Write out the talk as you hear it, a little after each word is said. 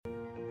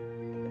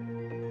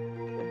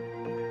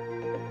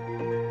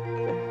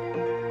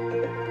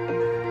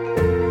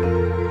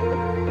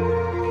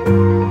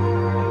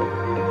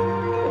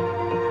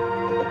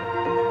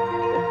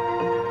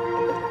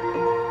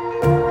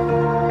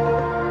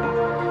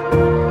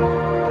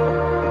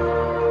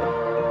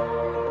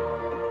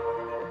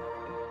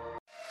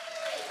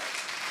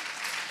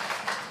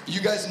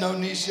guys know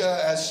Nisha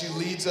as she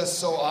leads us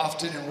so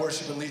often in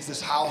worship and leads this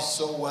house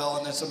so well,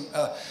 and it's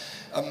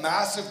a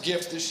massive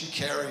gift that she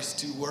carries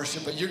to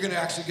worship, but you're going to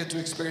actually get to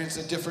experience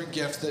a different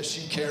gift that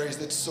she carries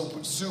that's so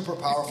super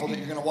powerful that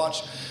you're going to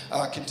watch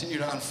continue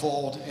to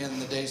unfold in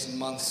the days and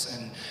months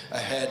and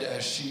ahead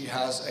as she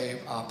has a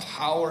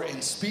power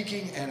in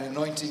speaking and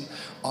anointing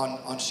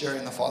on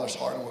sharing the Father's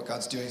heart and what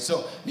God's doing.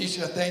 So,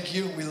 Nisha, thank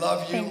you. We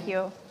love you. Thank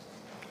you.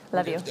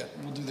 Love you.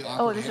 We'll do the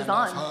awkward this is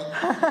handoff on.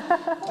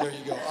 hug. There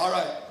you go. All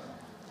right.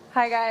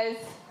 Hi, guys.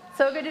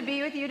 So good to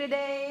be with you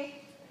today.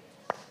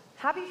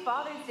 Happy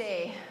Father's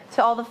Day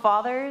to all the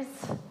fathers.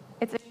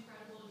 It's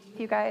incredible to be with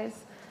you guys.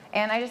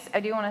 And I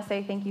do want to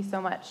say thank you so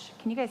much.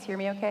 Can you guys hear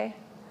me okay?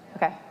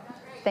 Okay.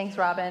 Thanks,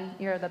 Robin.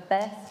 You're the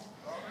best.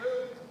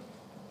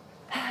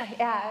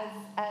 Yeah,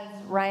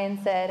 as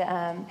Ryan said,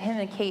 him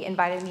and Kate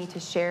invited me to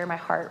share my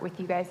heart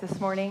with you guys this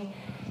morning.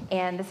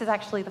 And this is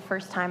actually the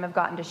first time I've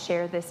gotten to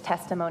share this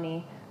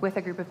testimony with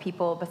a group of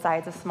people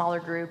besides a smaller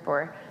group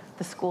or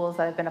the schools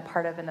that I've been a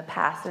part of in the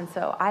past. And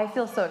so I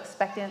feel so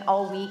expectant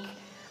all week.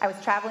 I was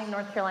traveling in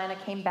North Carolina,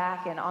 came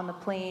back, and on the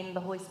plane,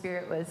 the Holy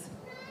Spirit was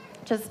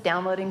just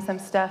downloading some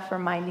stuff,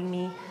 reminding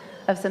me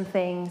of some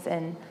things,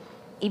 and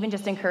even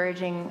just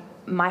encouraging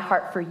my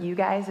heart for you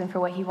guys and for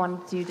what he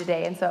wanted to do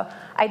today. And so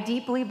I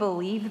deeply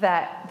believe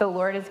that the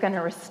Lord is going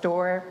to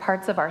restore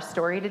parts of our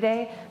story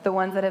today, the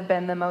ones that have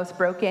been the most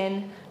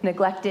broken,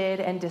 neglected,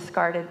 and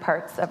discarded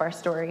parts of our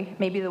story.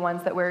 Maybe the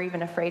ones that we're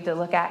even afraid to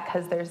look at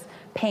because there's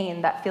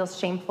pain that feels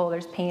shameful.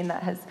 There's pain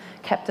that has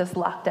kept us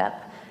locked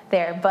up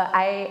there. But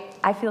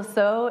I feel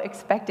so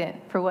expectant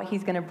for what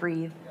he's going to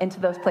breathe into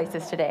those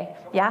places today.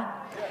 Yeah?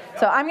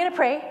 So I'm going to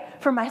pray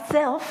for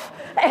myself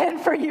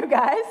and for you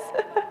guys.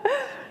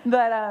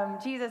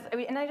 But Jesus,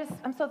 and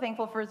I'm so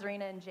thankful for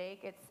Zarina and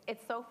Jake.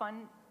 It's so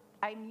fun.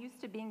 I'm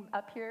used to being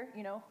up here,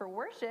 for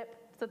worship.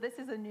 So this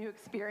is a new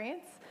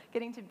experience,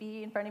 getting to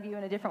be in front of you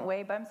in a different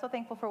way. But I'm so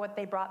thankful for what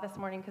they brought this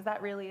morning, because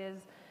that really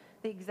is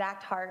the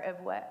exact heart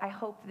of what I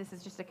hope this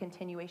is, just a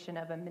continuation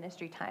of a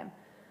ministry time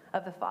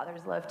of the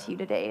Father's love to you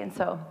today. And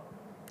so,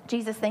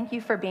 Jesus, thank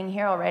you for being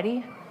here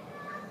already.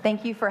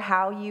 Thank you for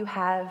how you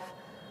have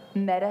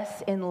met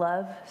us in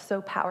love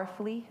so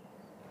powerfully.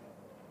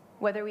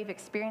 Whether we've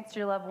experienced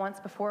your love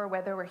once before, or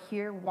whether we're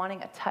here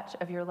wanting a touch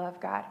of your love,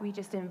 God, we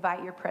just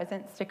invite your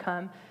presence to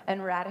come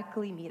and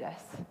radically meet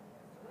us.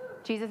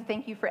 Jesus,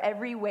 thank you for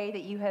every way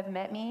that you have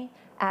met me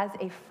as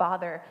a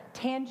father,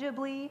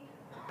 tangibly,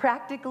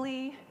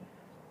 practically,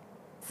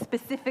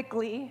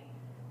 specifically.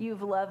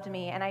 You've loved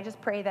me, and I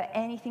just pray that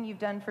anything you've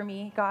done for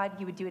me, God,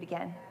 you would do it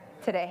again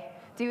today.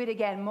 Do it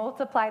again.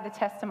 Multiply the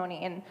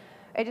testimony, and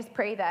I just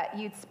pray that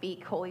you'd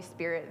speak, Holy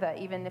Spirit, that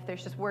even if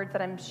there's just words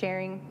that I'm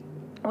sharing,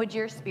 would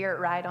your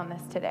Spirit ride on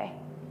this today?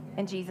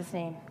 In Jesus'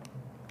 name,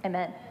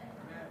 amen.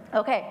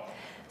 Okay,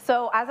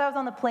 so as I was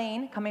on the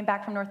plane coming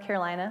back from North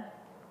Carolina,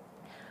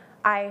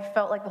 I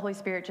felt like the Holy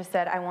Spirit just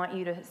said, I want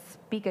you to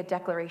speak a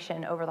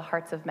declaration over the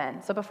hearts of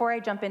men. So before I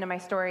jump into my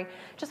story,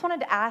 just wanted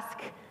to ask,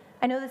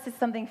 I know this is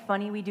something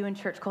funny we do in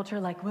church culture,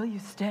 like, will you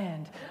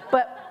stand?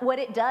 But what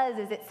it does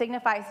is it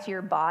signifies to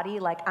your body,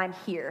 like, I'm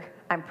here,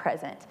 I'm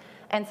present.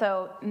 And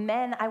so,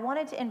 men, I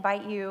wanted to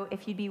invite you,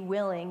 if you'd be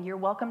willing, you're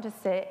welcome to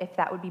sit if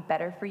that would be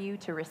better for you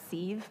to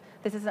receive.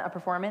 This isn't a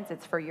performance,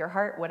 it's for your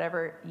heart,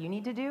 whatever you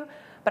need to do.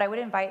 But I would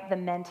invite the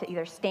men to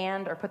either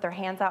stand or put their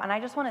hands out, and I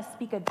just want to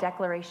speak a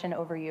declaration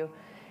over you,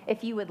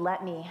 if you would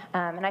let me.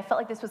 And I felt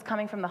like this was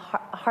coming from the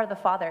heart of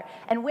the Father.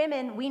 And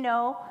women, we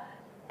know,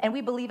 and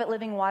we believe at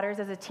Living Waters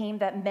as a team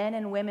that men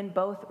and women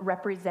both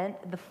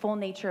represent the full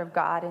nature of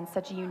God in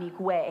such a unique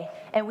way.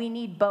 And we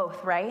need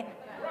both, right?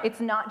 It's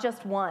not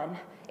just one.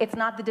 It's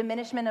not the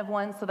diminishment of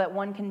one so that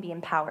one can be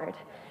empowered.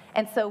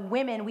 And so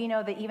women, we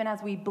know that even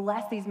as we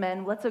bless these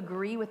men, let's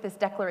agree with this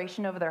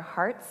declaration over their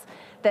hearts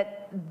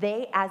that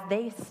as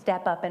they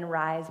step up and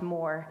rise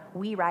more,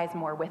 we rise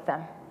more with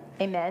them.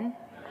 Amen?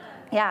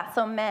 Yeah,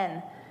 so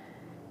men,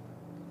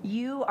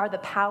 you are the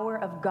power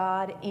of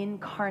God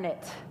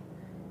incarnate.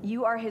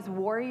 You are his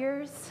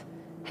warriors,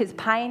 his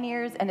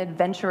pioneers and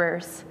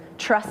adventurers,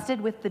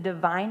 trusted with the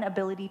divine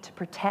ability to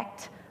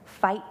protect,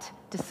 fight,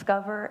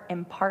 discover,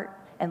 impart,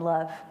 and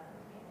love.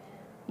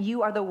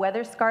 You are the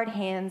weather-scarred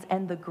hands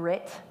and the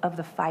grit of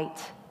the fight.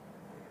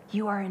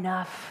 You are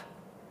enough.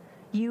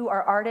 You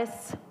are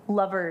artists,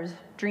 lovers,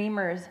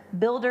 dreamers,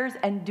 builders,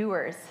 and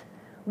doers.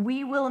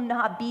 We will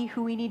not be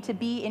who we need to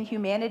be in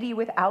humanity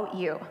without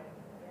you.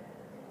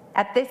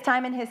 At this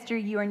time in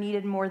history, you are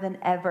needed more than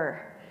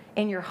ever.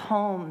 In your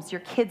homes,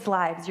 your kids'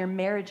 lives, your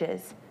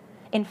marriages,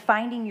 in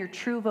finding your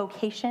true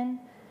vocation,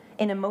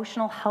 in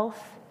emotional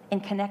health, in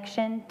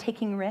connection,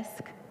 taking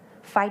risk,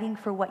 fighting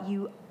for what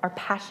you are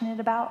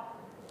passionate about.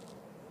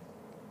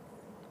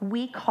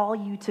 We call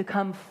you to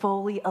come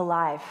fully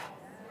alive.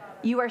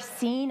 You are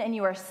seen and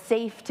you are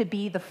safe to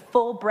be the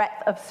full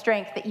breadth of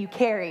strength that you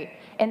carry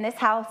in this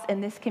house, in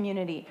this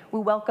community. We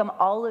welcome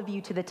all of you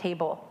to the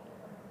table.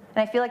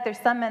 And I feel like there's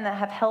some men that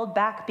have held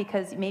back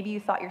because maybe you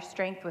thought your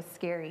strength was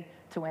scary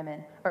to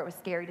women, or it was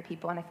scary to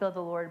people. And I feel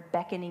the Lord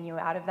beckoning you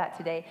out of that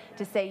today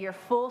to say your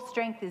full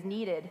strength is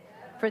needed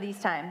for these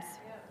times.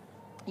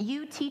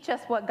 You teach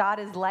us what God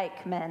is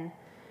like, men.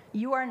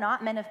 You are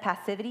not men of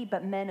passivity,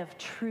 but men of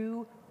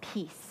true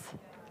peace.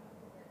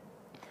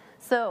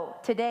 So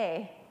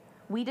today,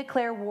 we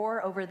declare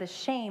war over the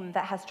shame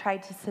that has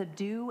tried to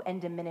subdue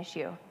and diminish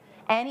you.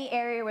 Any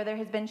area where there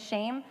has been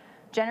shame,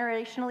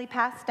 generationally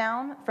passed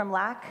down from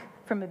lack,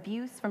 from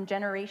abuse, from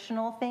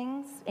generational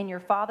things in your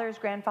fathers,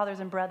 grandfathers,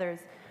 and brothers,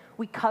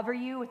 we cover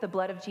you with the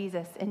blood of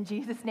Jesus in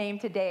Jesus' name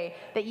today,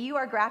 that you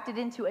are grafted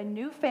into a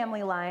new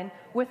family line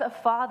with a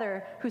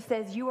father who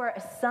says you are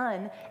a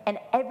son and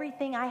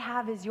everything I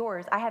have is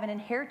yours. I have an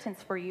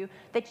inheritance for you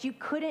that you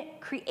couldn't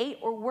create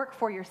or work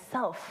for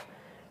yourself.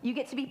 You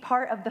get to be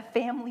part of the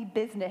family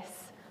business.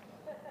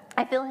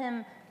 I feel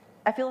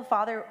a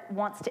father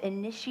wants to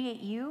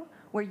initiate you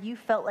where you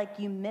felt like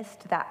you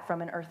missed that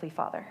from an earthly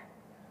father.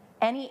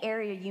 Any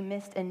area you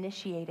missed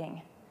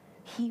initiating,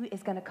 he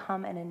is going to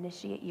come and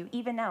initiate you.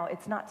 Even now,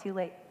 it's not too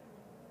late.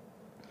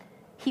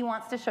 He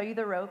wants to show you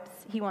the ropes.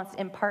 He wants to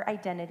impart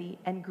identity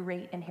and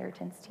great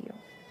inheritance to you.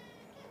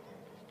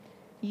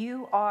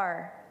 You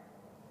are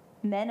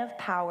men of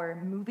power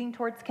moving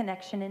towards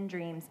connection and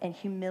dreams and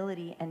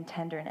humility and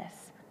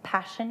tenderness.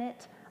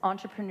 Passionate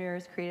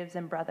entrepreneurs, creatives,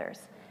 and brothers.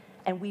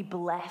 And we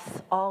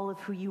bless all of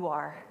who you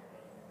are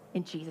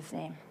in Jesus'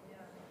 name.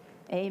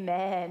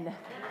 Amen.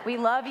 We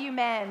love you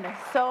men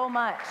so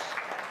much.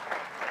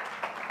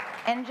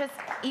 And just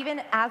even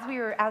as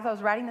I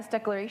was writing this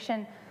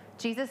declaration,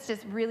 Jesus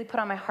just really put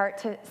on my heart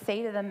to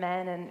say to the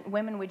men and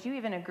women, would you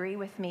even agree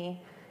with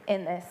me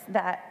in this,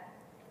 that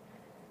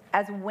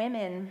as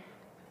women,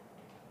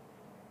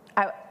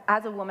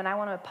 as a woman, I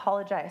want to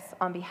apologize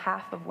on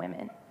behalf of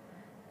women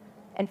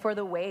and for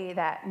the way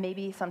that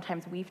maybe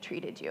sometimes we've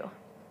treated you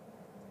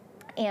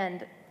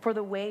and for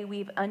the way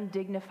we've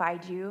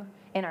undignified you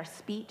in our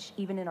speech,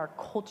 even in our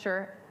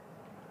culture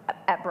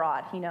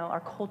abroad, our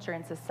culture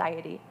and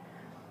society.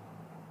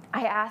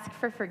 I ask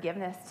for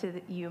forgiveness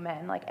to you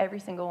men, like every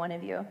single one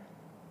of you,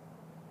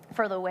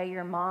 for the way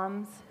your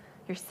moms,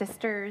 your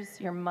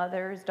sisters, your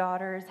mothers,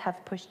 daughters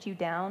have pushed you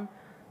down,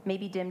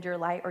 maybe dimmed your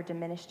light or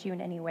diminished you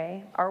in any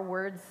way. Our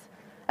words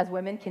as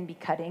women can be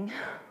cutting.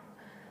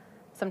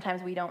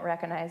 Sometimes we don't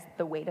recognize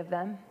the weight of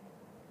them.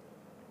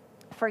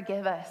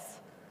 Forgive us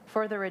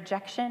for the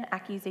rejection,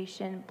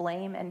 accusation,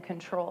 blame, and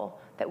control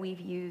that we've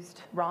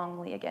used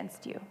wrongly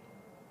against you.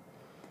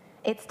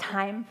 It's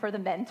time for the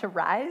men to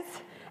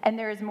rise, and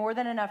there is more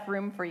than enough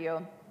room for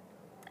you.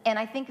 And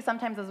I think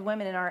sometimes as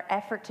women, in our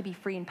effort to be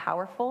free and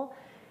powerful,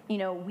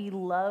 we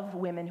love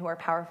women who are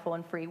powerful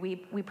and free. We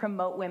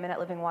promote women at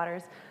Living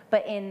Waters,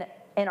 but in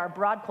our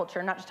broad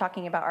culture, not just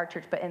talking about our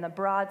church, but in the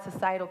broad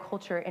societal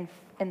culture,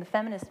 in the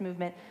feminist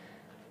movement,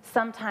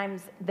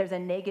 sometimes there's a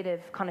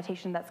negative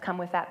connotation that's come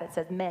with that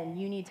says, men,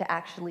 you need to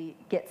actually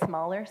get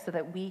smaller so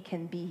that we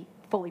can be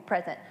fully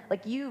present.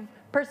 Like, you've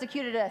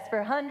persecuted us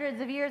for hundreds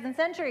of years and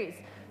centuries,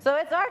 so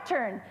it's our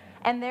turn.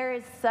 And there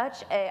is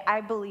such I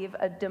believe,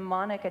 a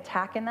demonic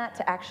attack in that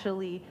to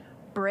actually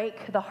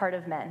break the heart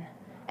of men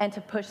and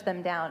to push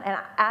them down. And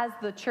as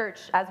the church,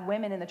 as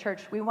women in the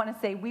church, we want to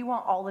say, we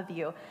want all of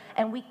you.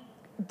 And we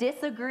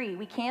disagree.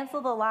 We cancel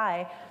the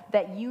lie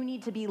that you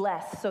need to be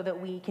less so that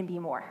we can be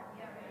more.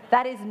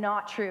 That is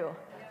not true.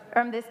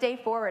 From this day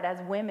forward, as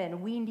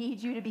women, we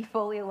need you to be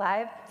fully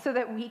alive so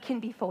that we can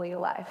be fully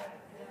alive.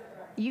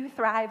 You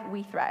thrive,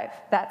 we thrive.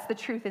 That's the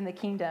truth in the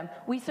kingdom.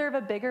 We serve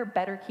a bigger,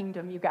 better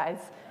kingdom, you guys,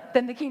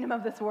 than the kingdom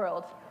of this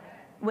world.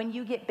 When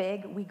you get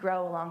big, we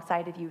grow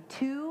alongside of you.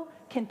 2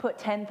 can put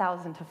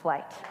 10,000 to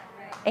flight.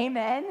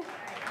 Amen?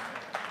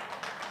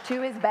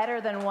 2 is better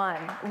than 1.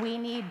 We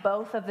need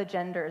both of the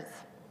genders.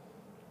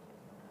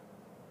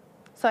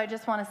 So I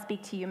just want to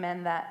speak to you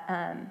men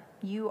that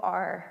you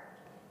are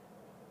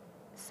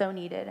so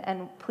needed.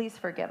 And please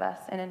forgive us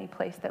in any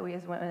place that we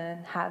as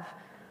women have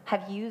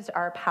used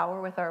our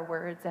power with our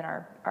words and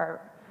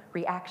our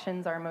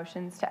reactions, our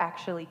emotions to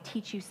actually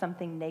teach you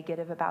something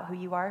negative about who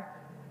you are.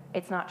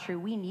 It's not true.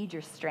 We need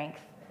your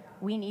strength.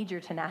 We need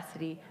your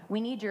tenacity.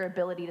 We need your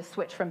ability to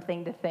switch from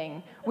thing to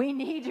thing. We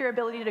need your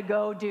ability to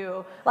go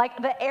do.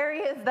 Like the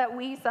areas that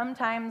we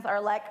sometimes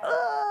are like,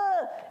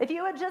 ugh, if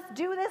you would just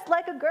do this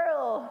like a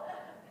girl.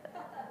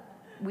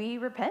 We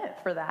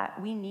repent for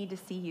that. We need to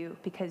see you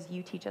because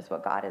you teach us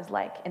what God is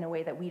like in a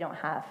way that we don't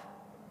have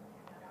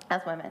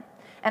as women.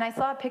 And I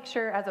saw a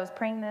picture as I was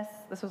praying this.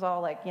 This was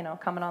all like,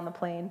 coming on the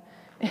plane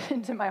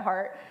into my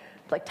heart,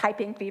 like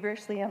typing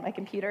feverishly on my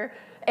computer.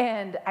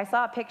 And I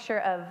saw a picture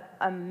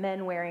of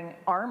men wearing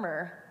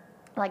armor,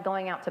 like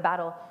going out to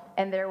battle.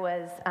 And there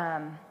was,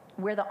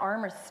 where the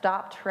armor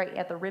stopped right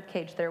at the rib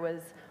cage, there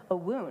was a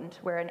wound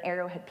where an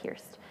arrow had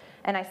pierced.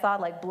 And I saw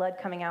like blood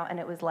coming out, and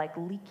it was like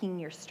leaking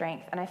your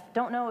strength. And I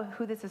don't know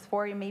who this is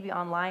for, maybe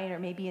online or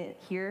maybe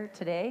here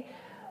today,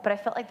 but I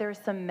felt like there were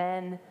some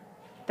men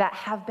that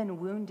have been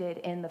wounded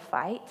in the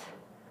fight,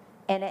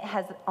 and it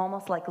has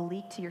almost like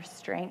leaked your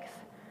strength.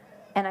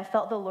 And I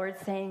felt the Lord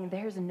saying,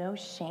 there's no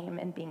shame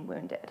in being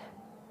wounded.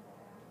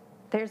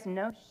 There's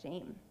no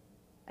shame.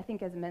 I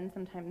think as men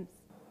sometimes,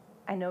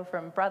 I know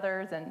from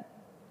brothers and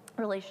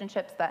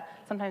relationships that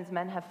sometimes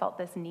men have felt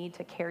this need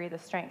to carry the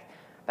strength.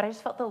 But I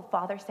just felt the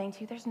Father saying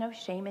to you, there's no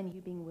shame in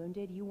you being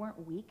wounded. You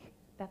weren't weak.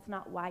 That's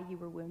not why you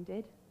were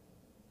wounded.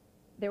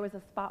 There was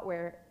a spot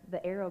where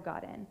the arrow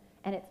got in,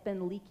 and it's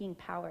been leaking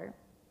power.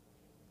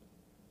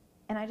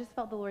 And I just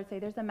felt the Lord say,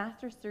 there's a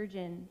master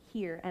surgeon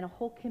here and a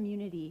whole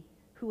community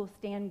who will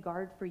stand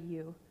guard for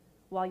you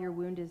while your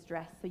wound is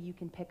dressed so you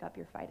can pick up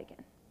your fight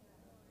again,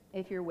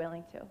 if you're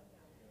willing to.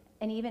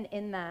 And even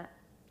in that,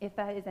 if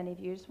that is any of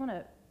you, I just want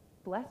to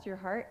bless your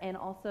heart and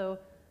also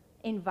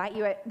invite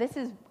you.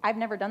 I've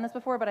never done this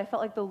before, but I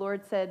felt like the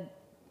Lord said,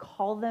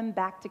 call them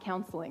back to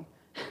counseling.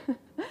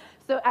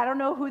 So I don't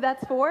know who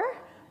that's for,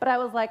 but I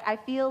was like, I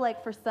feel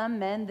like for some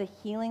men, the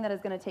healing that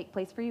is going to take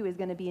place for you is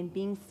going to be in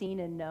being seen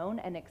and known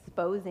and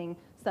exposing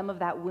some of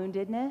that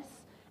woundedness.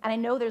 And I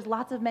know there's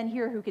lots of men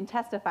here who can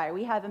testify.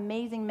 We have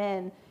amazing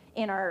men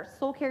in our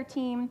soul care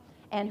team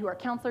and who are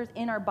counselors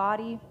in our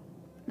body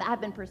that have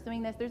been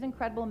pursuing this. There's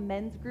incredible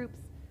men's groups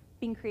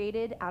being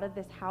created out of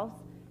this house.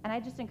 And I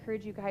just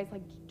encourage you guys,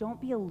 like, don't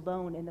be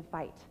alone in the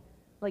fight.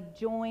 Like,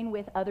 join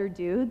with other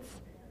dudes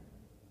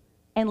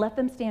and let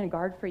them stand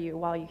guard for you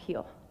while you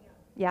heal.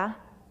 Yeah?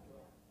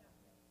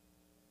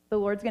 The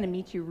Lord's going to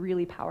meet you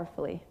really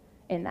powerfully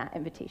in that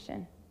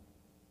invitation.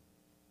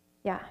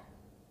 Yeah.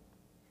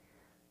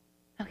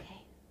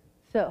 Okay.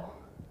 So,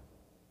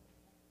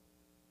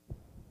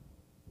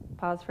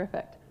 pause for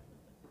effect.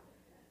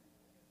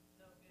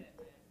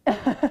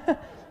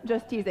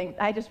 Just teasing.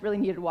 I just really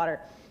needed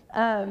water.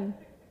 I'm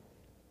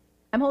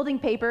holding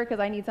paper because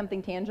I need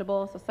something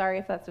tangible, so sorry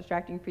if that's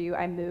distracting for you.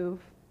 I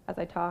move as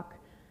I talk.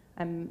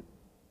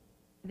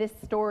 This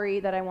story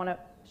that I want to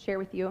share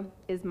with you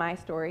is my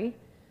story.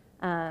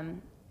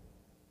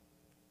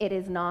 It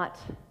is not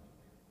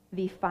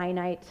the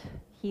finite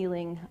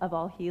healing of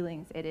all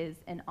healings. It is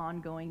an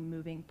ongoing,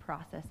 moving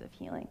process of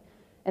healing.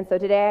 And so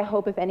today, I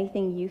hope, if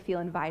anything, you feel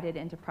invited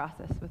into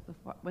process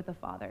with the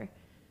Father.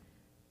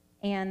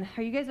 And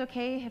are you guys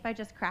okay if I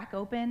just crack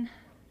open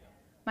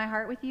my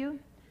heart with you?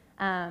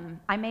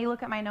 I may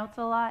look at my notes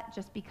a lot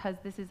just because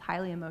this is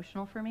highly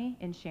emotional for me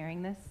in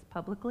sharing this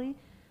publicly.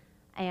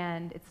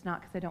 And it's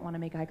not because I don't want to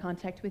make eye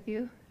contact with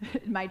you.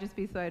 It might just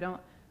be so I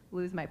don't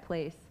lose my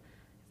place,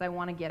 because I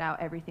want to get out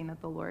everything that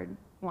the Lord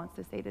wants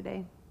to say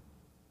today.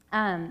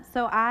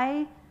 So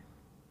I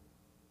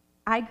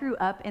grew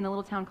up in a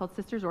little town called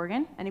Sisters,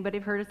 Oregon. Anybody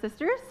have heard of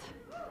Sisters?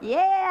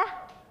 Yeah!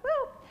 Woo!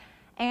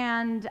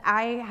 And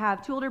I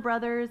have 2 older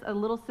brothers, a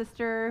little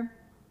sister,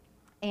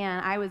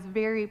 and I was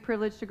very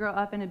privileged to grow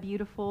up in a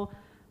beautiful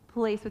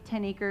place with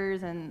 10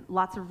 acres and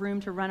lots of room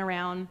to run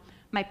around.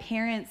 My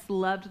parents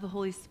loved the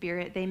Holy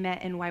Spirit. They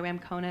met in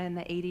YWAM Kona in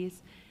the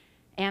 80s.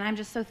 And I'm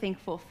just so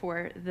thankful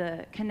for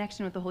the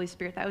connection with the Holy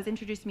Spirit that was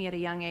introduced to me at a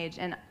young age.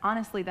 And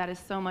honestly, that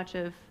is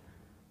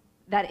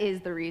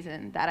the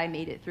reason that I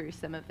made it through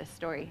some of this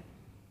story.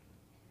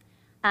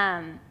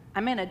 I'm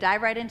going to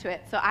dive right into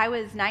it. So I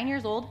was 9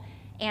 years old,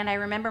 and I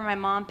remember my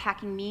mom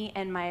packing me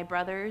and my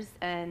brothers,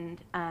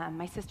 and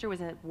my sister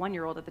was a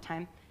 1-year-old at the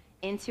time,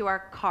 into our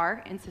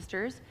car in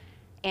Sisters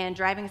and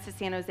driving us to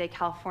San Jose,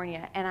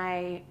 California. And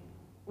I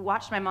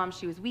watched my mom.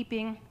 She was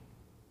weeping,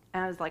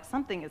 and I was like,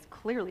 something is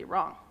clearly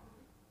wrong.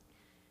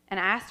 And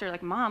I asked her,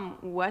 like, Mom,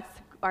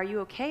 are you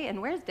okay? And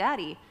where's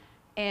Daddy?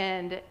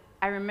 And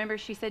I remember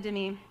she said to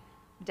me,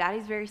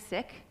 Daddy's very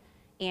sick,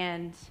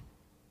 and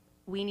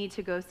we need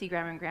to go see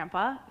Grandma and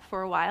Grandpa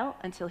for a while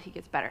until he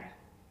gets better.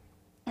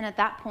 And at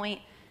that point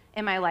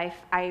in my life,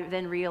 I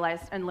then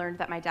realized and learned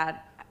that my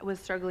dad was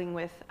struggling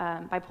with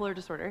bipolar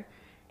disorder,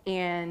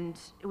 and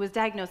it was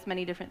diagnosed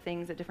many different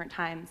things at different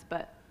times,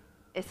 but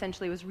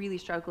essentially was really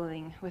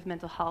struggling with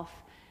mental health.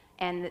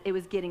 And it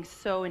was getting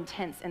so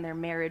intense in their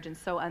marriage and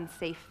so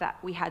unsafe that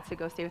we had to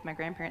go stay with my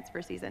grandparents for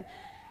a season.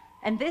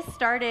 And this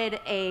started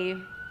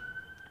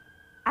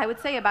I would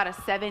say about a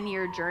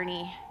 7-year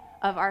journey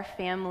of our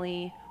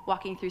family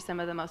walking through some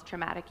of the most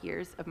traumatic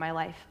years of my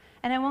life.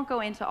 And I won't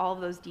go into all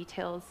of those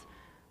details,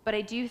 but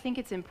I do think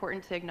it's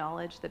important to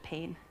acknowledge the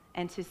pain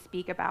and to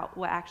speak about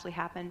what actually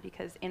happened,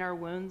 because in our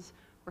wounds,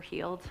 we're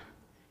healed.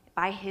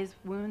 By his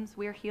wounds,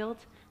 we're healed.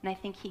 And I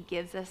think he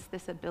gives us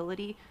this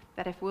ability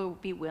that if we'll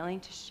be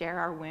willing to share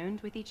our wound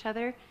with each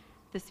other,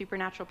 the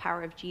supernatural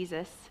power of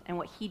Jesus and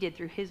what he did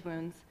through his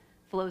wounds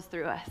flows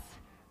through us.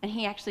 And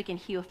he actually can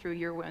heal through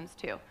your wounds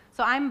too.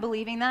 So I'm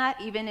believing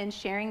that even in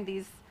sharing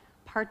these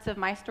parts of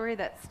my story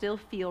that still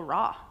feel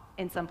raw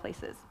in some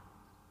places.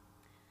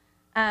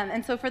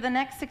 And so for the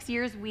next 6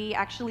 years, we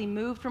actually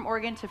moved from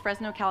Oregon to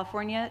Fresno,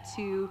 California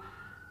to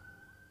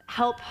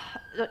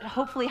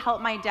hopefully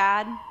help my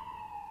dad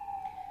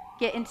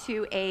get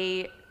into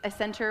a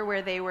center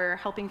where they were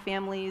helping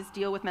families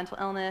deal with mental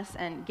illness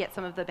and get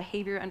some of the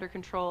behavior under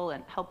control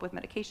and help with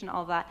medication,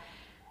 all of that.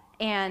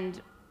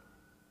 And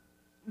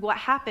what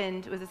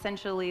happened was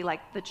essentially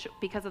like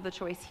because of the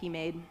choice he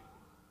made,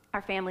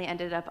 our family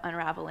ended up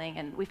unraveling,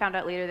 and we found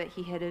out later that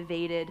he had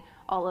evaded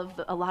a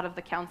lot of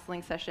the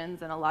counseling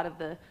sessions and a lot of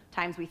the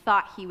times we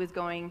thought he was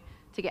going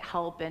to get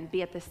help and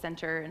be at this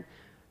center.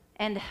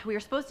 And we were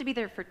supposed to be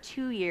there for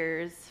 2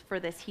 years for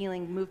this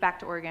healing, moved back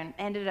to Oregon,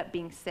 ended up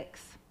being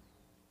 6.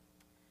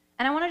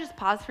 And I want to just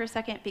pause for a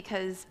second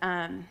because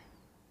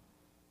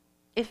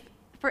if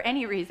for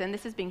any reason,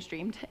 this is being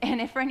streamed, and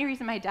if for any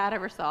reason my dad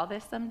ever saw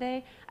this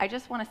someday, I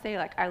just want to say,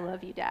 like, I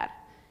love you, Dad.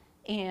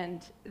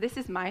 And this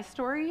is my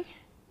story.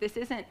 This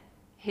isn't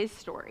his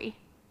story.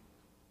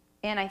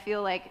 And I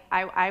feel like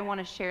I want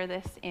to share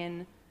this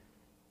in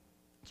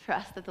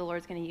trust that the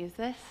Lord's going to use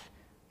this,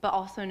 but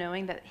also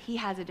knowing that he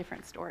has a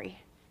different story.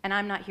 And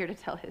I'm not here to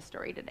tell his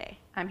story today.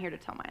 I'm here to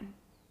tell mine.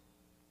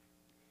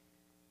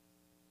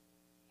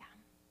 Yeah.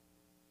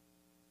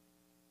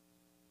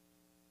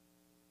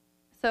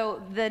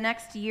 So the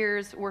next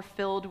years were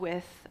filled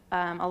with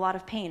a lot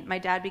of pain. My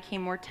dad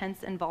became more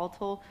tense and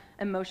volatile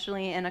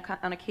emotionally and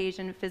on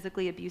occasion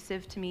physically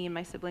abusive to me and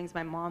my siblings,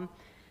 my mom.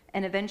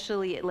 And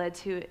eventually it led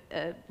to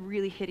a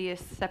really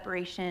hideous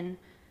separation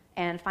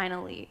and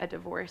finally a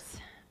divorce.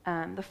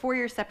 The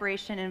 4-year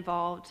separation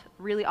involved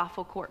really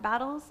awful court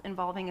battles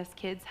involving us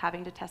kids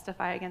having to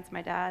testify against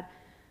my dad,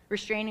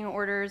 restraining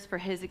orders for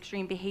his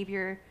extreme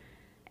behavior,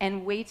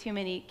 and way too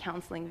many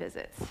counseling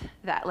visits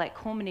that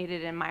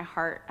culminated in my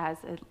heart as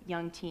a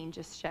young teen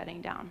just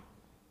shutting down.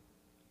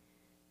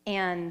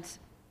 And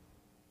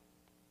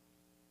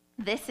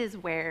this is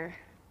where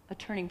a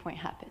turning point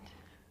happened.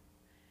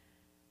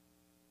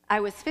 I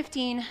was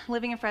 15,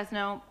 living in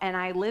Fresno, and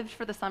I lived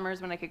for the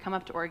summers when I could come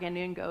up to Oregon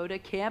and go to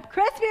Camp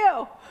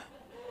Crestview.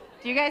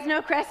 Do you guys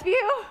know Crestview?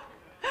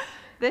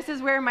 This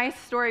is where my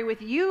story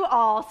with you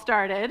all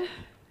started.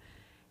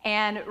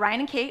 And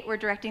Ryan and Kate were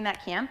directing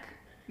that camp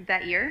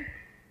that year.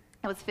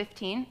 I was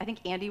 15. I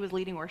think Andy was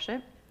leading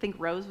worship. I think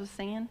Rose was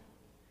singing.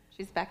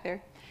 She's back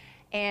there.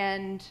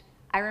 And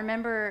I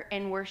remember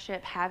in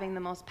worship having the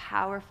most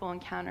powerful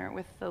encounter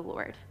with the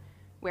Lord,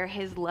 where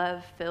his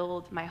love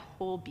filled my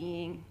whole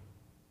being.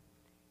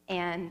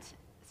 And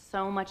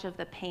so much of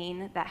the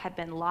pain that had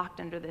been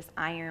locked under this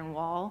iron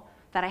wall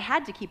that I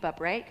had to keep up,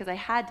 right? Because I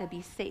had to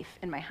be safe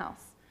in my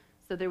house.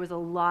 So there was a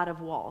lot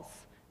of walls.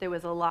 There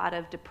was a lot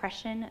of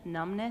depression,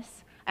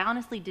 numbness. I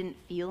honestly didn't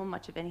feel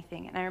much of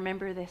anything. And I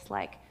remember this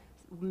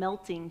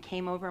melting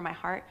came over my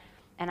heart,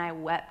 and I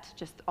wept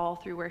just all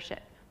through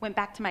worship. Went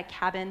back to my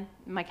cabin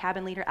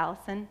leader,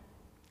 Allison.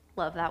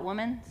 Love that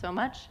woman so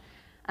much.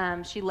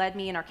 She led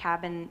me and our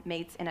cabin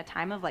mates in a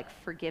time of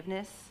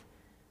forgiveness.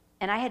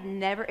 And it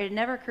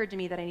never occurred to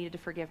me that I needed to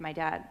forgive my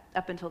dad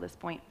up until this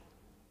point.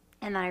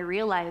 And I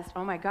realized,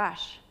 oh my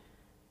gosh,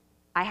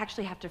 I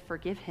actually have to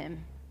forgive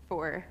him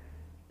for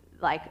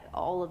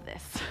all of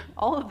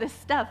this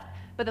stuff.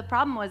 But the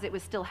problem was it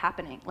was still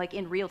happening,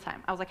 in real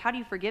time. I was like, how do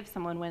you forgive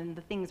someone when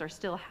the things are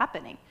still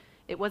happening?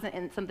 It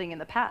wasn't something in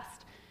the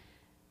past.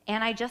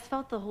 And I just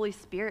felt the Holy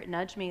Spirit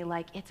nudge me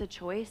it's a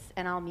choice,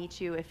 and I'll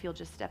meet you if you'll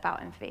just step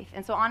out in faith.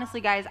 And so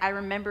honestly, guys, I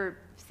remember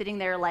sitting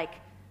there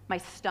my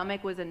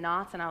stomach was in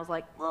knots, and I was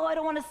like, oh, I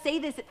don't want to say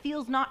this. It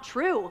feels not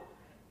true.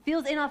 It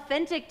feels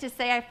inauthentic to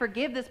say I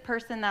forgive this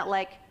person that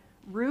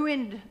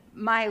ruined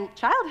my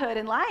childhood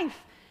and life.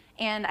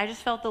 And I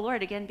just felt the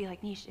Lord again be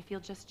like, Nish, if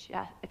you'll just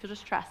trust, if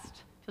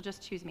you'll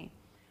just choose me.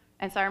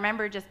 And so I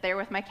remember just there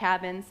with my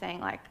cabin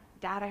saying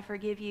Dad, I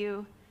forgive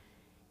you.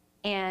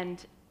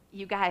 And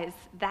you guys,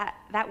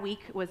 that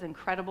week was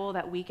incredible,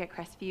 that week at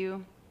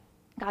Crestview.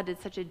 God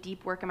did such a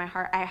deep work in my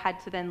heart. I had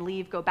to then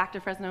leave, go back to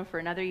Fresno for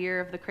another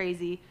year of the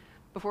crazy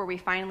before we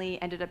finally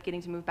ended up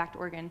getting to move back to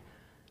Oregon.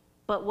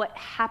 But what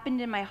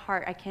happened in my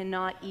heart, I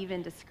cannot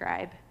even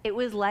describe. It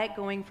was like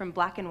going from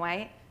black and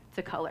white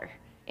to color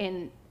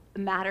in a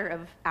matter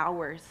of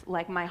hours.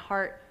 My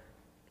heart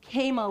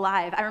came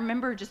alive. I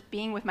remember just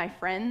being with my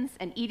friends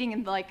and eating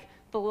in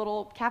the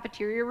little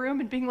cafeteria room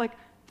and being like,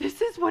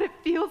 this is what it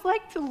feels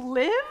like to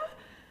live?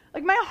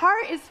 My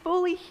heart is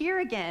fully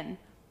here again.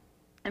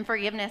 And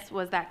forgiveness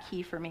was that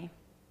key for me.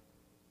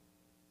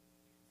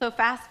 So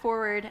fast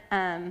forward,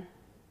 I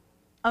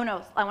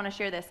want to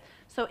share this.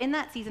 So in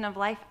that season of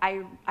life,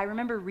 I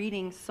remember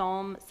reading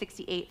Psalm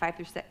 68,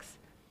 5-6.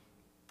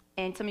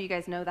 And some of you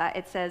guys know that.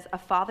 It says, a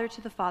father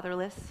to the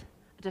fatherless,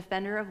 a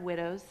defender of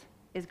widows,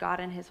 is God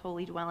in his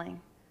holy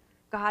dwelling.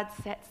 God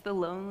sets the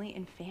lonely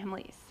in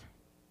families.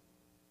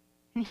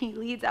 And he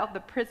leads out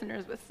the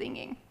prisoners with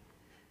singing.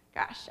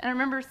 Gosh, and I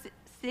remember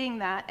seeing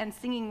that, and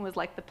singing was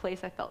the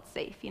place I felt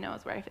safe,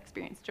 is where I've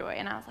experienced joy.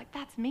 And I was like,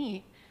 that's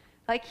me.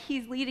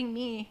 He's leading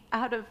me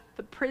out of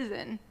the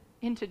prison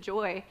into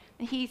joy.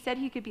 And he said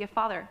he could be a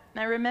father.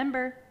 And I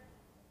remember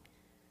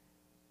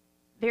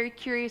very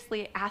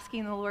curiously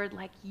asking the Lord,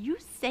 you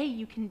say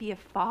you can be a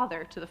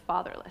father to the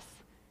fatherless.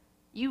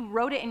 You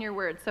wrote it in your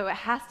word, so it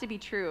has to be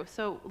true.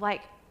 So,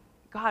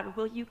 God,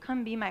 will you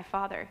come be my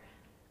father?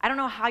 I don't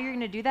know how you're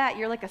going to do that.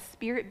 You're a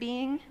spirit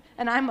being,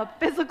 and I'm a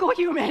physical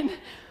human.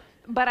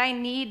 But I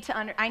need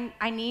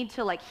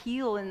to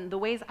heal in the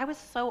ways. I was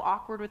so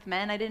awkward with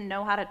men. I didn't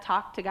know how to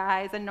talk to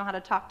guys. I didn't know how to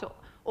talk to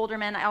older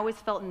men. I always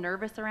felt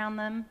nervous around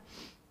them.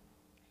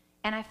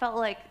 And I felt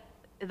like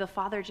the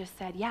Father just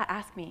said, yeah,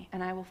 ask me,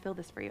 and I will fill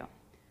this for you.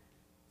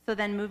 So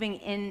then moving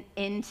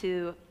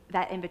into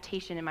that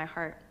invitation in my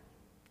heart,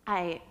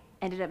 I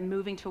ended up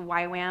moving to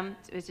YWAM.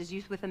 It was just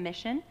Youth with a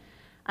Mission.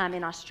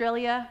 In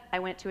Australia, I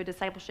went to a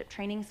discipleship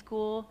training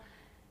school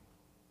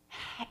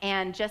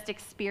and just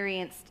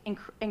experienced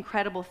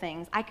incredible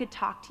things. I could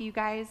talk to you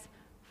guys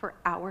for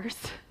hours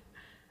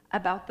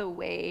about the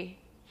way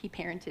he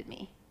parented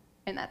me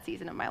in that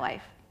season of my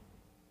life.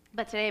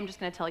 But today I'm just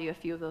going to tell you a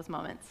few of those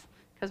moments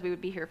because we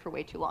would be here for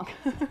way too long.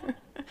 And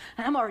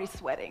I'm already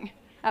sweating.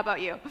 How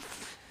about you?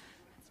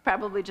 It's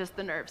probably just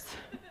the nerves.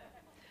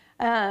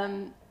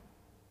 I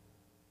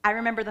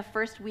remember the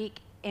first week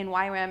in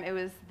YWAM, it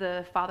was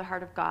the Father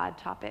Heart of God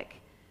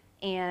topic.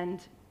 And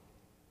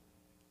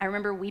I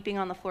remember weeping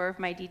on the floor of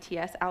my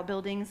DTS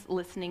outbuildings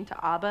listening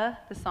to ABBA,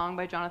 the song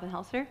by Jonathan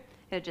Helser.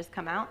 It had just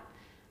come out.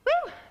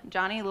 Woo!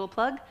 Johnny, a little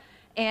plug.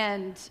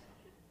 And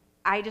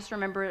I just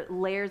remember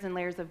layers and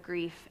layers of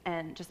grief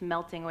and just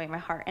melting away my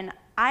heart. And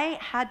I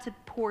had to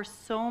pour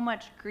so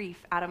much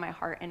grief out of my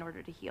heart in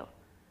order to heal.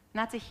 And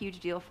that's a huge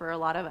deal for a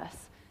lot of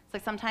us. It's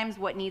like sometimes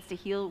what needs to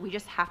heal, we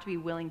just have to be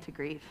willing to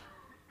grieve.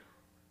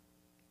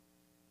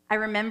 I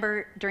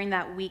remember during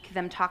that week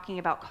them talking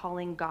about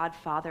calling God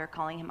Father,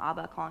 calling him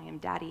Abba, calling him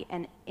Daddy.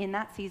 And in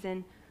that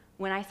season,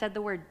 when I said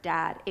the word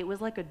dad, it was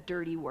like a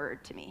dirty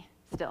word to me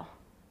still.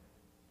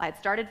 I had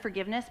started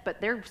forgiveness, but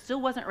there still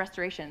wasn't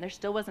restoration. There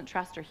still wasn't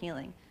trust or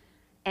healing.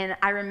 And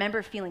I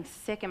remember feeling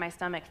sick in my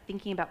stomach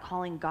thinking about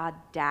calling God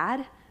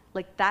Dad.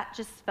 Like that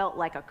just felt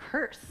like a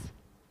curse.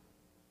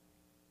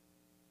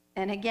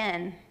 And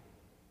again,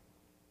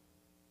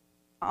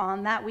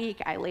 on that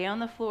week, I lay on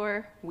the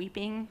floor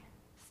weeping.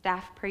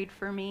 Staff prayed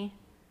for me.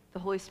 The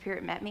Holy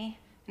Spirit met me.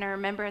 And I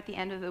remember at the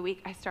end of the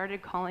week, I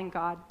started calling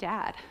God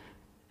Dad.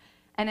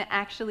 And it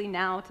actually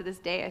now, to this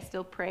day, I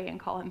still pray and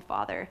call him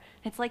Father.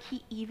 It's like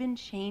he even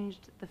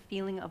changed the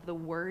feeling of the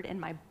word in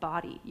my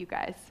body, you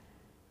guys.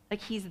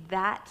 Like he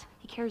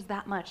cares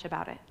that much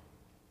about it.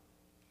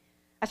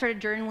 I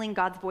started journaling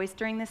God's voice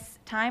during this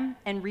time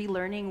and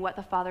relearning what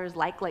the Father is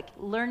like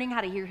learning how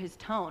to hear his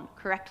tone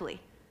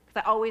correctly.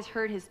 Because I always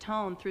heard his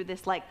tone through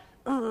this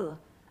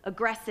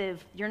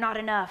aggressive, you're not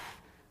enough,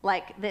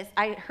 like this.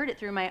 I heard it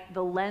through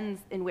the lens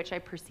in which I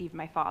perceived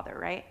my father,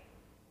 right?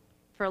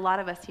 For a lot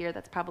of us here,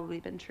 that's probably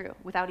been true.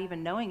 Without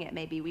even knowing it,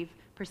 maybe we've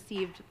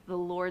perceived the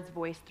Lord's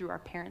voice through our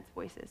parents'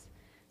 voices.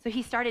 So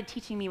he started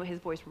teaching me what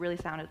his voice really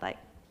sounded like.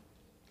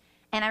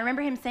 And I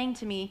remember him saying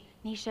to me,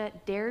 Nisha,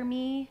 dare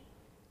me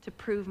to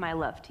prove my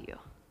love to you.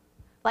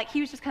 Like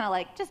he was just kind of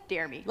like, just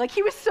dare me. Like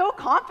he was so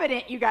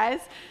confident, you guys.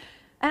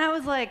 And I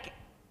was like,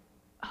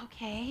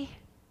 okay.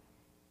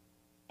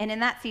 And in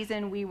that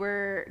season, we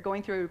were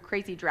going through a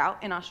crazy drought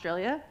in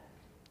Australia.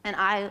 And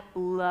I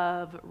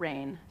love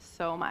rain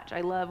so much.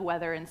 I love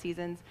weather and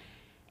seasons.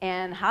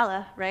 And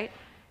holla, right?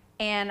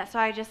 And so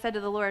I just said to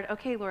the Lord,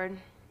 okay, Lord,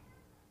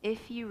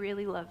 if you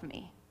really love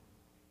me,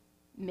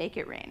 make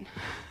it rain.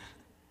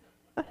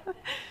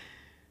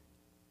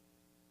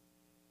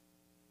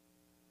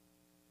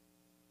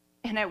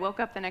 And I woke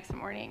up the next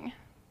morning.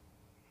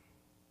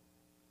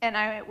 And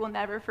I will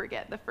never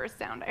forget the first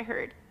sound I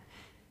heard.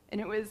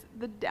 And it was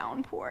the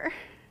downpour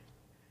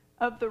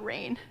of the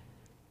rain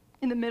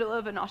in the middle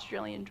of an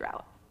Australian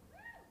drought.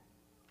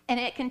 And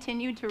it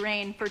continued to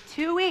rain for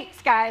 2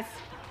 weeks, guys.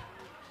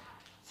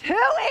 2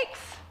 weeks!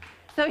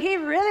 So he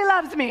really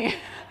loves me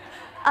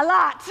a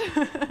lot.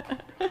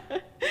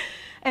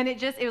 And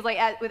it was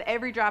like with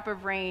every drop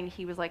of rain,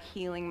 he was like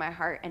healing my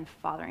heart and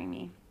fathering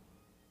me.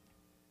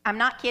 I'm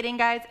not kidding,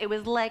 guys. It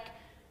was like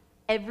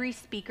every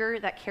speaker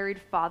that carried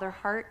father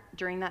heart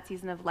during that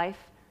season of life,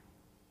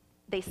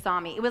 they saw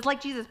me. It was like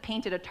Jesus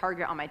painted a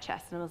target on my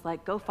chest and it was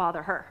like, go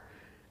father her.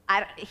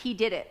 He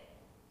did it.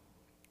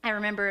 I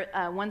remember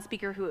one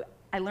speaker who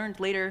I learned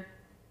later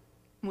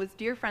was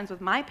dear friends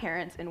with my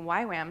parents in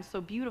YWAM,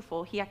 so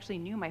beautiful. He actually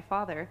knew my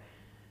father.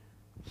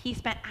 He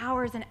spent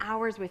hours and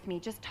hours with me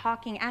just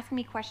talking, asking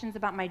me questions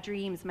about my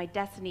dreams, my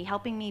destiny,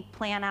 helping me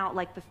plan out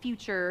like the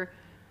future,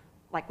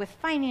 like with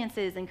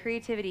finances and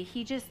creativity.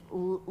 He just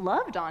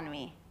loved on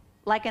me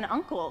like an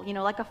uncle,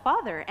 like a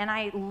father. And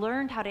I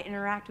learned how to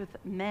interact with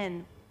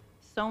men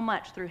so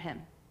much through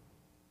him.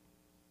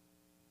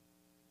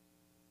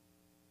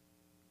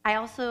 I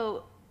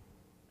also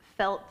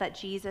felt that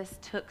Jesus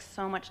took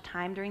so much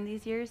time during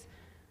these years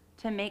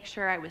to make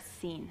sure I was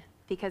seen.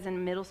 Because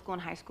in middle school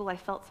and high school, I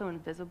felt so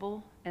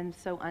invisible and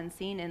so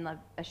unseen in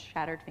a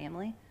shattered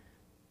family.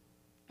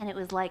 And it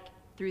was like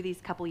through these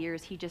couple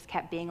years, he just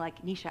kept being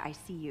like, Nisha, I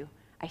see you,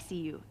 I see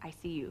you, I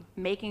see you,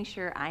 making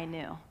sure I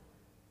knew.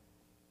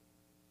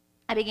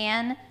 I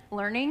began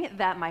learning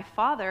that my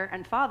father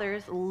and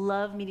fathers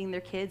love meeting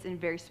their kids in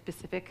very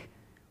specific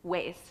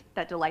ways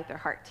that delight their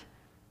heart.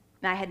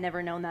 And I had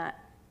never known that.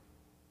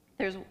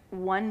 There's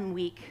 1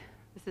 week,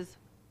 this is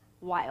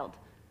wild.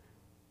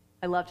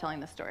 I love telling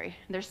this story.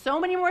 There's so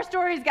many more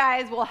stories,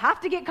 guys. We'll have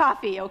to get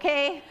coffee,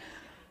 okay?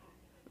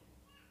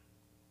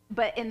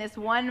 But in this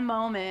one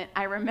moment,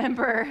 I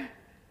remember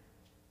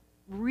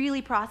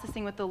really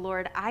processing with the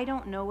Lord, I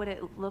don't know what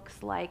it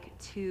looks like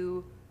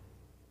to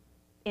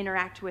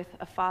interact with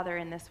a father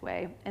in this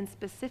way. And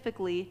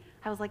specifically,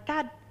 I was like,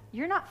 God,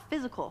 you're not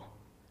physical.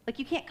 Like,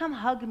 you can't come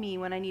hug me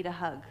when I need a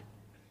hug.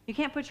 You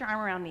can't put your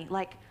arm around me.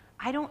 Like,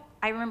 I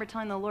remember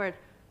telling the Lord,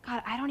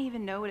 God, I don't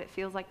even know what it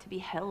feels like to be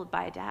held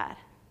by a dad.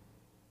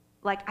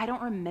 Like, I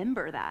don't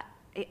remember that.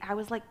 I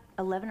was like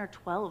 11 or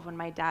 12 when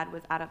my dad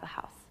was out of the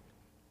house.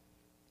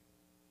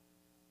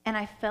 And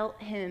I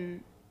felt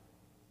him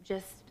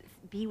just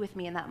be with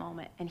me in that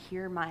moment and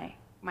hear my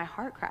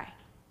heart cry.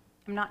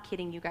 I'm not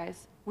kidding you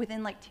guys.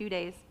 Within like 2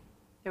 days,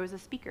 there was a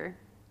speaker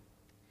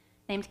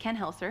named Ken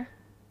Helser,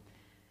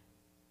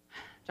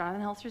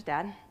 Jonathan Helser's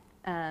dad,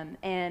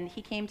 and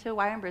he came to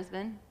YWAM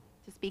Brisbane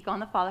to speak on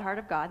the Father Heart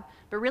of God,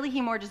 but really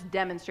he more just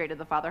demonstrated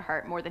the Father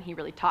Heart more than he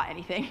really taught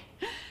anything.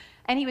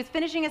 And he was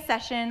finishing a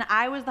session.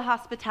 I was the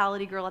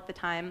hospitality girl at the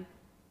time,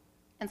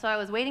 and so I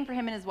was waiting for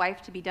him and his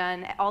wife to be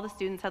done. All the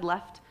students had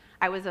left.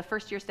 I was a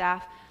first-year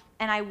staff,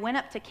 and I went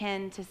up to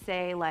Ken to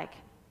say, like,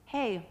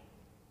 hey,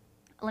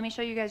 let me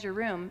show you guys your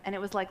room. And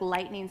it was like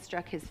lightning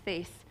struck his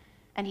face,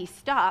 and he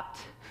stopped.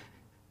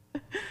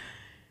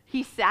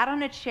 He sat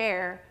on a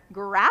chair,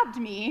 grabbed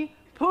me,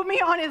 put me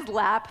on his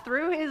lap,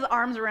 threw his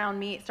arms around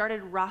me,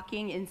 started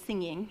rocking and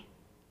singing.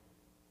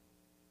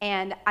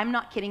 And I'm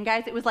not kidding,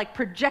 guys. It was like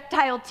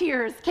projectile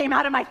tears came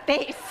out of my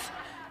face.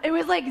 It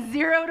was like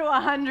 0 to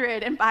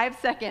 100 in 5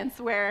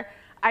 seconds where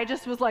I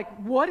just was like,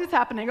 what is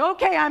happening?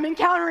 Okay, I'm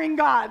encountering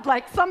God.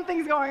 Like,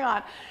 something's going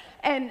on.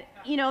 And,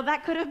 you know,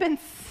 that could have been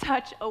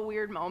such a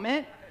weird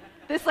moment.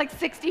 This, like,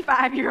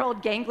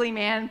 65-year-old gangly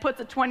man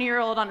puts a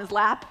 20-year-old on his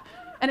lap,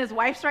 and his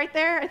wife's right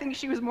there. I think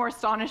she was more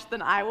astonished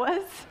than I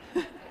was.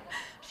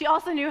 She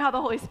also knew how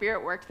the Holy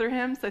Spirit worked through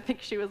him, so I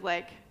think she was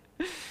like,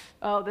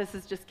 oh, this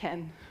is just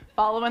Ken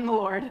following the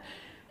Lord.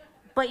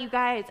 But you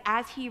guys,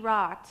 as he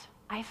rocked,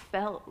 I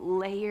felt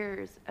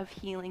layers of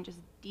healing just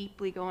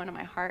deeply go into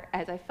my heart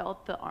as I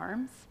felt the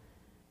arms.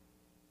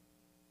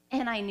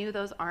 And I knew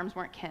those arms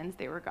weren't Ken's,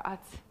 they were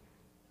God's.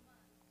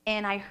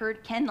 And I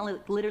heard Ken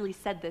literally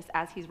said this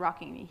as he's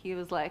rocking me. He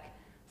was like,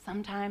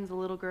 sometimes a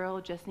little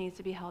girl just needs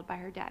to be held by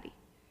her daddy.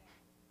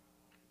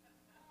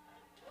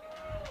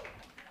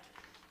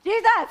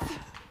 Jesus!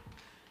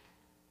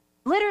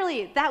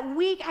 Literally, that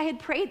week I had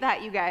prayed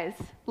that, you guys.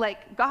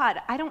 Like,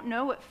 God, I don't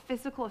know what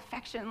physical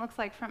affection looks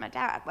like from a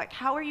dad. Like,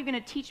 how are you going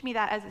to teach me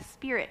that as a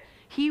spirit?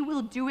 He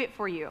will do it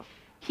for you.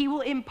 He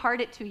will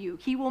impart it to you.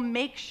 He will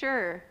make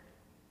sure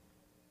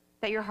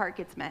that your heart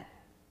gets met.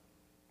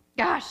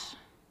 Gosh.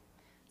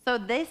 So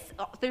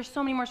there's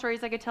so many more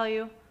stories I could tell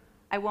you.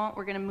 I won't.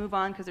 We're going to move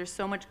on because there's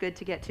so much good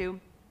to get to.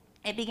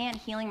 It began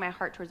healing my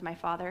heart towards my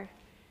father.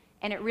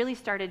 And it really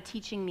started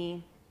teaching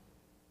me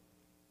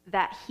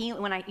that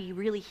when you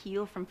really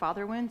heal from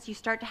father wounds, you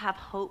start to have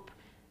hope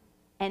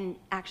and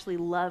actually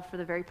love for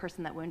the very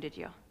person that wounded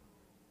you.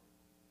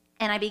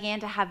 And I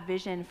began to have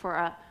vision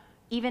for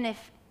even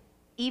if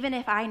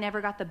I never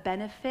got the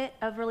benefit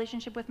of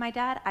relationship with my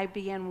dad, I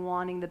began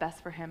wanting the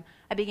best for him.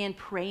 I began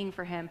praying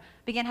for him,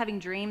 began having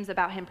dreams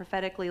about him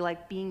prophetically,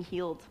 like being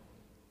healed.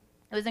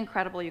 It was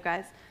incredible, you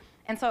guys.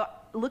 And so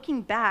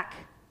looking back,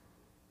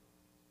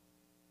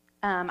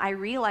 I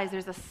realized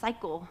there's a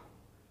cycle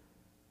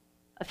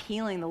of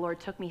healing the Lord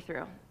took me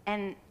through.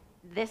 And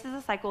this is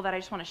a cycle that I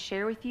just want to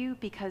share with you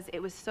because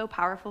it was so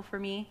powerful for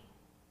me.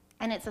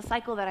 And it's a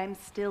cycle that I'm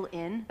still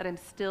in, that I'm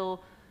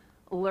still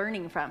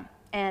learning from.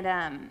 And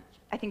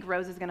I think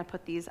Rose is going to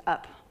put these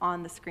up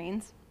on the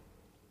screens.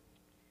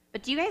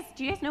 But do you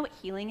guys know what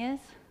healing is?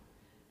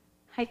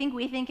 I think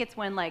we think it's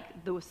when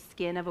like the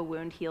skin of a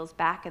wound heals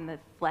back and the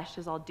flesh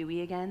is all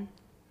dewy again.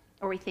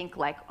 Or we think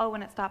like, oh,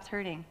 when it stops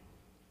hurting.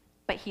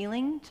 But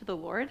healing to the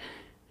Lord,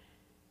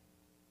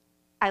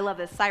 I love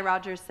this. Cy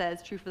Rogers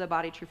says, true for the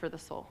body, true for the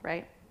soul,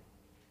 right?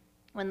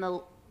 When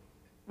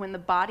a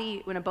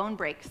bone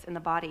breaks in the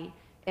body,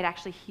 it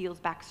actually heals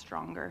back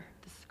stronger.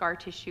 The scar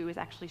tissue is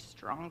actually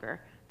stronger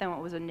than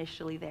what was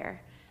initially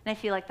there. And I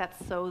feel like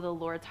that's so the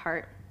Lord's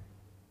heart.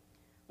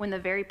 When the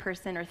very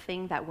person or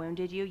thing that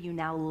wounded you, you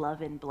now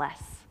love and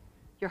bless.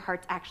 Your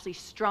heart's actually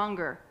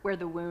stronger where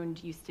the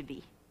wound used to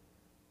be.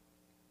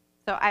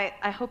 So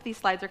I hope these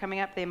slides are coming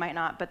up. They might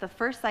not. But the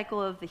first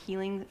cycle of the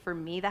healing for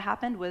me that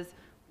happened was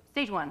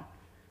stage 1,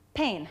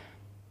 pain.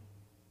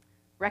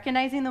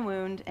 Recognizing the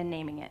wound and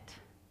naming it.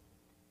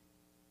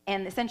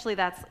 And essentially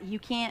that's, you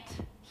can't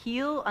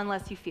heal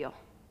unless you feel.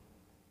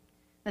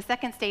 The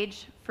second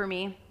stage for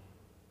me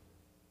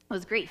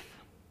was grief.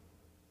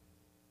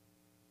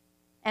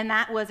 And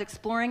that was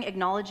exploring,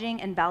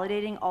 acknowledging, and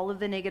validating all of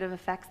the negative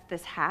effects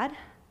this had,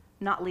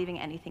 not leaving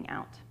anything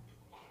out.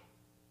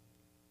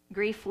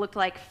 Grief looked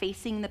like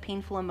facing the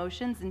painful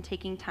emotions and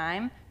taking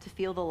time to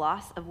feel the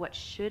loss of what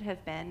should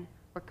have been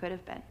or could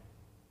have been.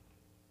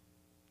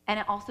 And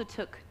it also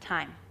took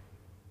time.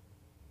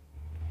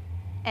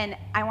 And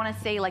I want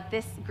to say, like,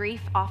 this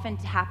grief often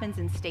happens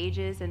in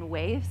stages and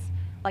waves.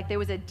 Like, there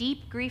was a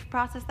deep grief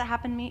process that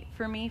happened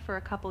for me for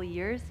a couple of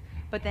years,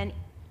 but then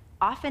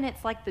often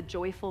it's like the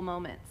joyful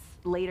moments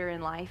later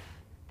in life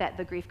that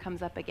the grief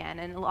comes up again.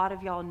 And a lot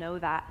of y'all know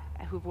that,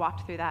 who've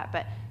walked through that.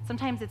 But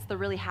sometimes it's the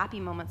really happy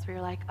moments where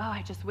you're like, oh,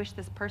 I just wish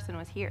this person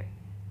was here.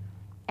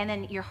 And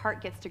then your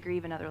heart gets to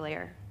grieve another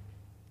layer.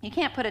 You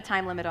can't put a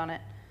time limit on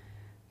it.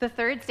 The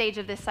third stage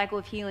of this cycle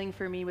of healing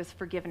for me was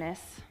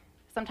forgiveness.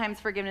 Sometimes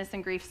forgiveness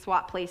and grief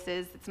swap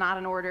places. It's not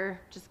in order.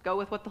 Just go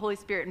with what the Holy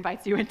Spirit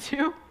invites you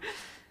into.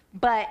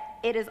 But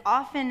it is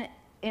often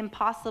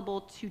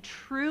impossible to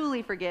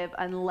truly forgive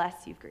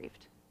unless you've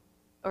grieved,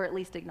 or at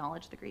least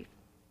acknowledge the grief.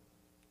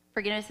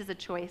 Forgiveness is a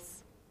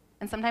choice.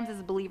 And sometimes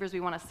as believers, we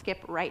want to skip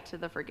right to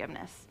the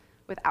forgiveness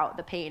without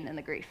the pain and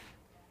the grief.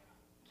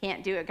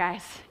 Can't do it,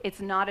 guys.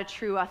 It's not a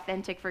true,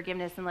 authentic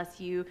forgiveness unless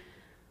you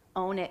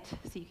own it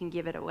so you can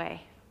give it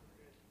away.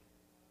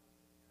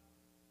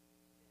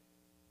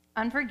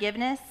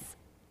 Forgiveness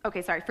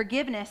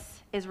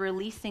is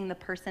releasing the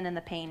person and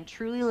the pain,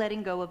 truly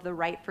letting go of the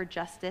right for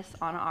justice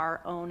on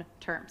our own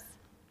terms.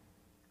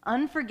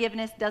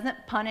 Unforgiveness doesn't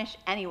punish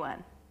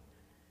anyone.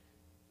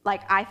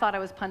 Like I thought I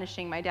was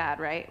punishing my dad,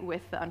 right,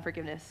 with the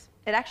unforgiveness.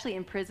 It actually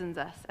imprisons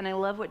us. And I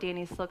love what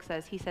Danny Slook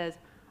says. He says,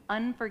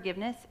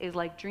 unforgiveness is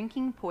like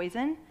drinking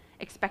poison,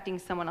 expecting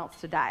someone else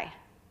to die,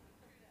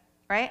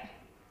 right?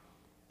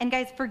 And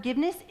guys,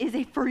 forgiveness is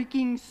a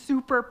freaking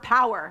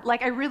superpower.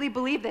 Like I really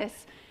believe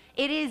this.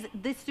 It is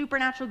this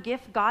supernatural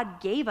gift God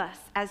gave us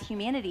as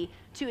humanity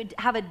to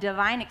have a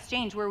divine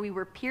exchange where we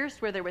were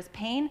pierced, where there was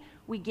pain.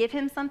 We give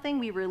him something,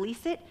 we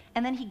release it,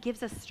 and then he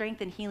gives us strength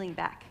and healing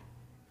back.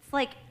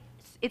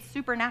 It's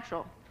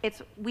supernatural.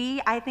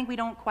 I think we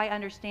don't quite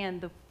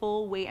understand the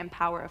full weight and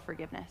power of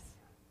forgiveness.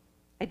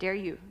 I dare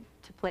you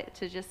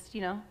to just,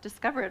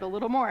 discover it a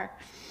little more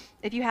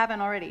if you haven't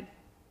already.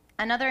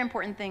 Another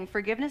important thing,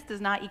 forgiveness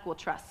does not equal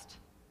trust.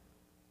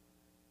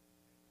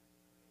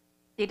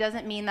 It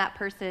doesn't mean that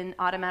person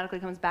automatically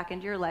comes back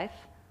into your life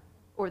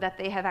or that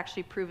they have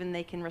actually proven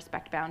they can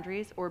respect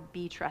boundaries or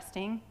be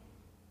trusting,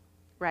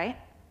 right?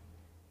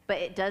 But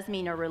it does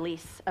mean a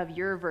release of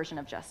your version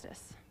of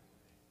justice.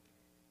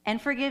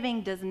 And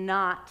forgiving does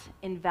not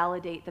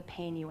invalidate the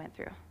pain you went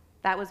through.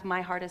 That was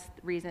my hardest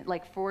reason,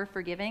 for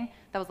forgiving,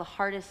 that was the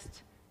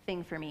hardest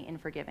thing for me in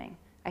forgiving.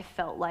 I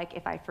felt like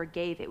if I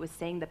forgave, it was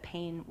saying the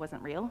pain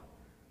wasn't real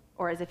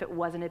or as if it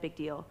wasn't a big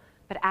deal.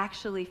 But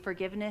actually,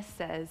 forgiveness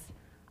says,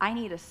 I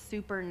need a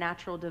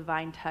supernatural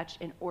divine touch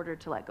in order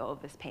to let go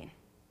of this pain.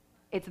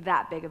 It's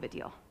that big of a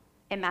deal.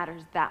 It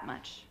matters that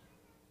much.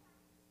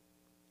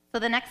 So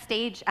the next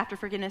stage after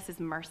forgiveness is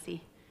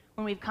mercy.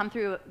 When we've come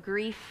through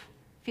grief,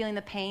 feeling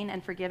the pain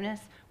and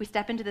forgiveness, we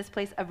step into this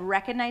place of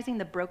recognizing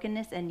the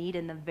brokenness and need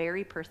in the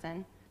very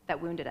person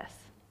that wounded us.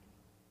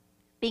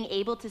 Being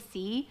able to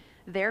see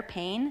their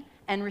pain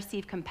and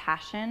receive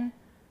compassion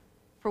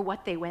for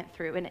what they went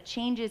through, and it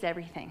changes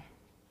everything.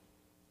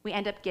 We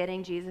end up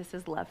getting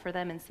Jesus' love for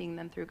them and seeing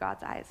them through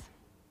God's eyes.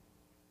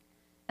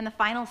 And the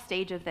final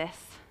stage of this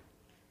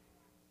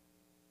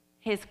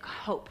is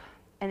hope.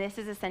 And this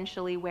is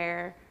essentially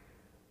where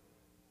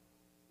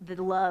the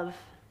love,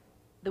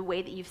 the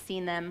way that you've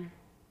seen them,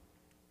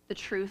 the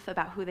truth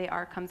about who they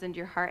are comes into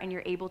your heart and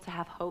you're able to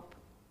have hope.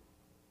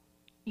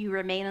 You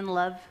remain in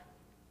love.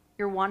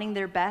 You're wanting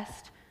their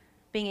best,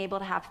 being able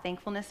to have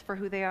thankfulness for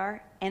who they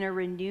are, and a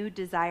renewed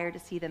desire to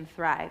see them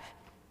thrive,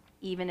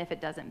 even if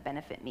it doesn't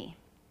benefit me.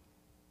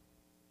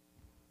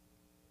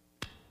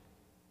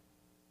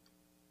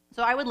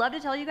 So I would love to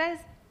tell you guys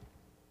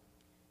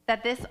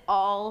that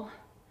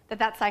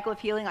that cycle of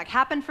healing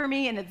happened for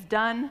me and it's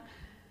done.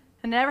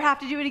 I never have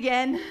to do it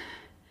again.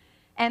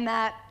 And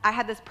that I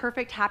had this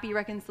perfect, happy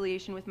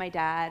reconciliation with my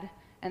dad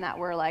and that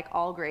we're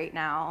all great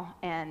now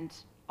and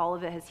all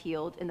of it has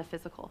healed in the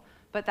physical.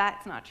 But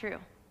that's not true.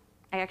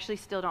 I actually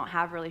still don't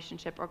have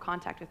relationship or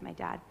contact with my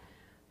dad.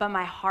 But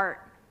my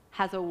heart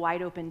has a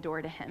wide open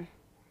door to him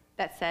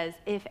that says,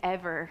 if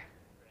ever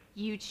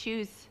you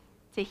choose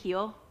to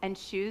heal and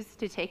choose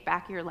to take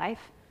back your life,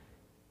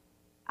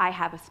 I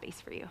have a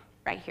space for you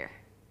right here.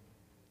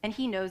 And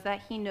he knows that.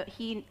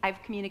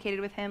 I've communicated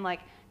with him,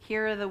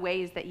 here are the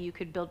ways that you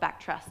could build back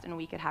trust and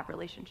we could have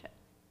relationship.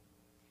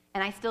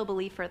 And I still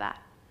believe for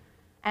that.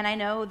 And I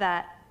know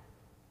that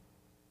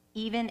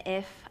even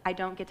if I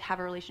don't get to have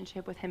a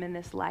relationship with him in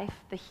this life,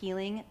 the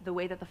healing, the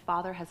way that the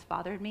Father has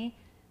fathered me,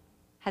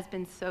 has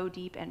been so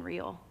deep and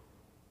real.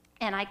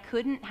 And I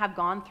couldn't have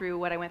gone through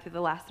what I went through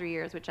the last 3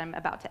 years, which I'm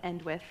about to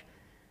end with,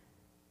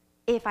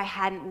 if I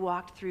hadn't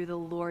walked through the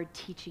Lord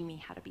teaching me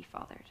how to be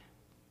fathered.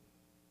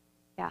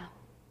 Yeah.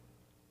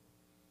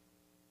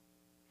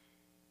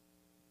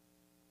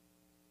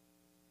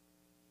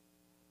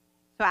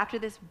 So after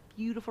this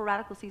beautiful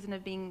radical season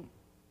of being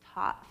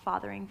taught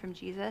fathering from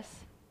Jesus,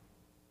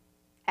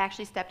 I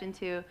actually stepped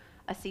into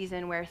a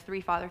season where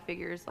 3 father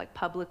figures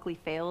publicly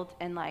failed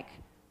and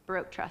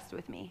broke trust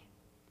with me.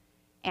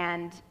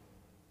 And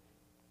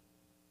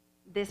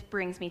this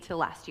brings me to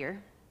last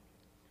year,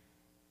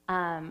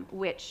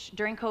 which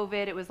during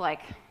COVID, it was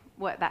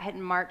that hit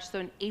in March. So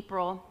in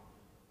April,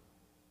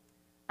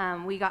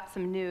 we got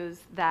some news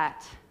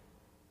that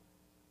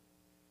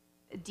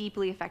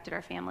deeply affected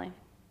our family.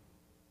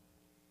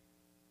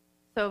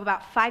 So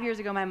about 5 years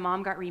ago, my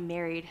mom got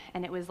remarried,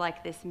 and it was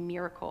this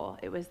miracle.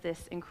 It was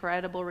this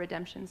incredible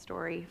redemption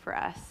story for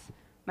us.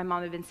 My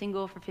mom had been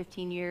single for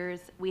 15 years.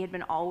 We had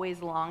been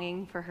always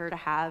longing for her to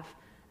have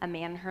a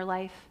man in her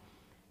life.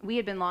 we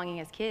had been longing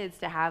as kids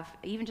to have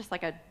even just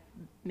like a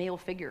male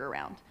figure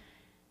around.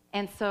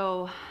 And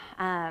so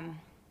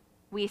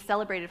we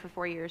celebrated for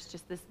 4 years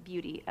just this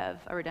beauty of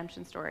a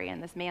redemption story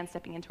and this man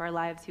stepping into our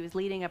lives who was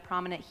leading a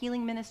prominent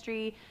healing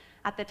ministry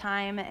at the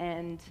time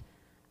and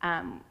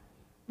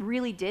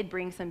really did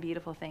bring some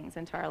beautiful things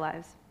into our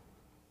lives.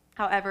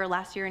 However,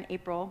 last year in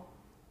April,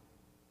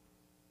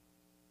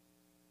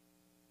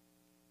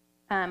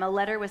 a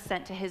letter was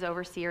sent to his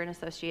overseer and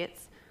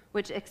associates,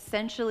 which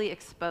essentially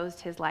exposed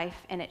his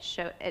life, and it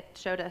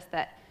showed us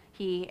that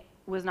he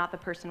was not the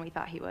person we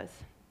thought he was.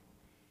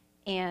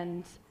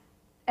 And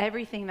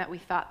everything that we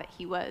thought that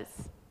he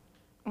was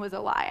a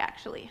lie,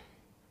 actually.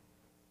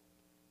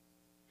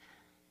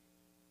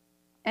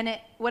 And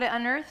what it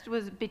unearthed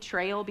was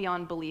betrayal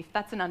beyond belief.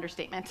 That's an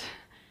understatement.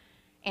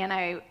 And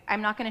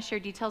I'm not going to share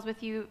details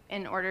with you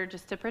in order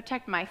just to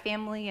protect my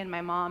family and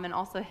my mom and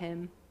also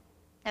him.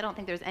 I don't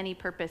think there's any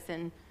purpose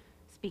in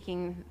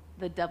speaking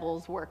the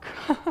devil's work,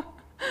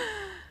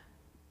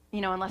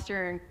 unless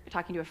you're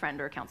talking to a friend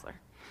or a counselor.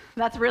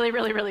 That's really,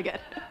 really, really good.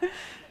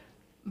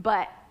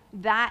 But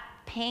that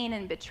pain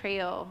and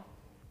betrayal,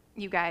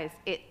 you guys,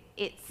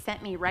 it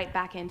sent me right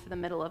back into the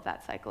middle of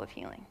that cycle of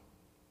healing,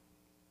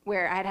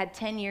 where I'd had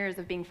 10 years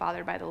of being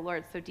fathered by the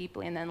Lord so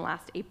deeply, and then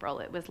last April,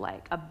 it was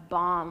like a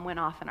bomb went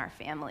off in our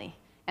family,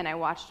 and I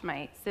watched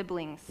my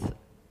siblings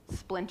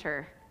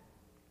splinter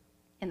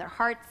in their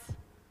hearts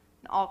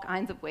in all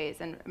kinds of ways,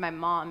 and my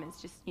mom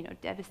is just,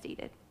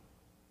 devastated.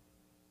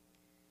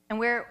 And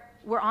we're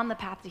on the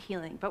path to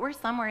healing, but we're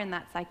somewhere in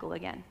that cycle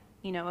again,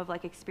 of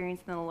like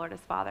experiencing the Lord as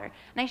Father.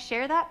 And I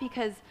share that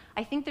because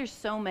I think there's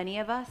so many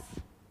of us.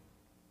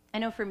 I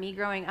know for me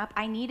growing up,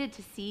 I needed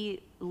to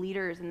see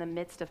leaders in the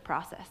midst of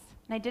process,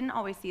 and I didn't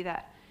always see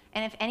that.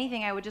 And if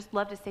anything, I would just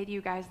love to say to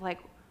you guys, like,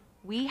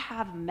 we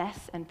have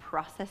mess and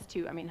process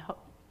too. I mean,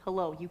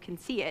 hello, you can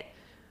see it,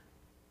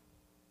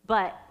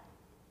 but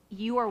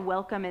you are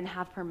welcome and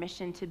have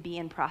permission to be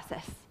in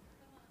process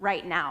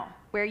right now,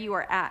 where you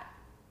are at.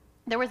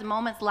 There was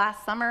moments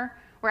last summer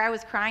where I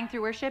was crying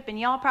through worship, and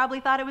y'all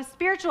probably thought it was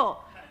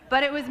spiritual,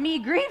 but it was me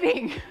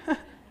grieving.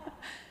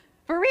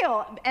 For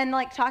real. And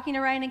like talking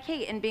to Ryan and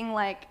Kate and being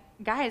like,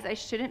 guys, I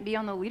shouldn't be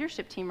on the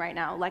leadership team right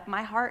now. Like,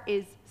 my heart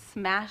is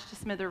smashed to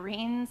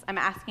smithereens. I'm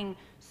asking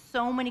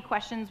so many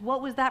questions.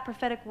 What was that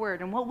prophetic word?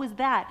 And what was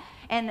that?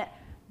 And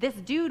this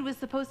dude was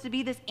supposed to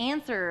be this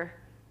answer.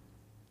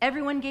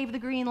 Everyone gave the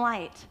green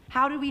light.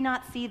 How did we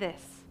not see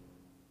this?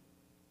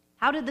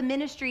 How did the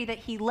ministry that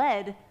he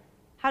led,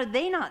 how did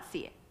they not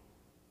see it?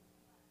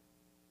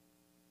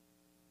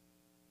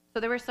 So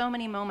there were so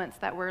many moments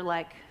that were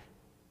like,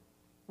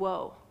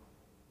 whoa,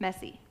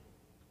 messy.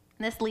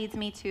 And this leads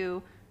me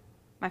to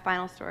my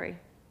final story,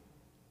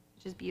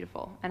 which is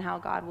beautiful, and how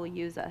God will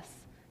use us,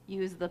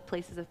 use the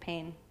places of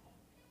pain.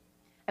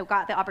 I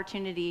got the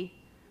opportunity,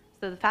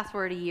 so fast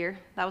forward a year,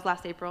 that was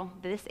last April,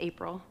 this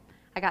April,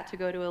 I got to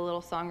go to a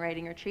little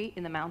songwriting retreat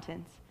in the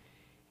mountains.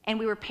 And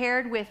we were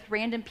paired with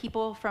random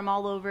people from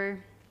all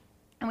over,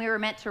 and we were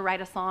meant to write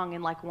a song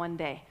in like one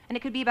day. And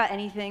it could be about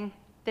anything,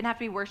 didn't have to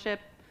be worship.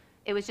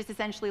 It was just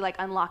essentially like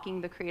unlocking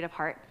the creative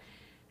heart.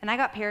 And I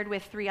got paired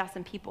with 3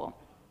 awesome people.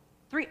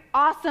 3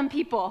 awesome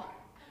people.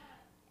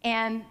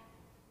 And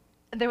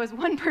there was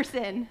one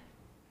person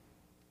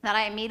that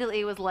I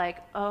immediately was like,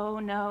 oh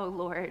no,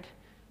 Lord,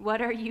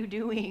 what are you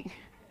doing?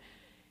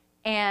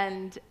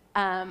 And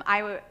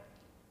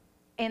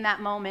in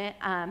that moment,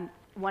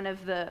 one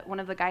of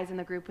the guys in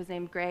the group was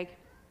named Greg.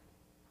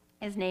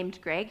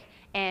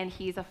 And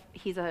he's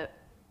a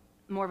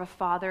more of a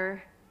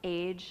father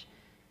age,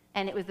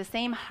 and it was the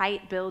same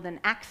height, build, and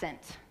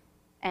accent,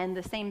 and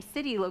the same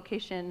city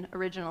location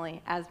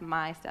originally as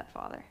my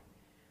stepfather.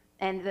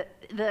 And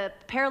the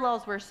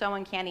parallels were so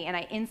uncanny, and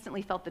I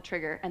instantly felt the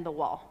trigger and the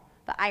wall,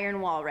 the iron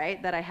wall,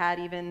 right, that I had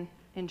even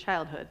in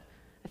childhood.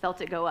 I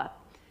felt it go up.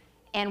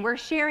 And we're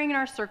sharing in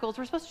our circles.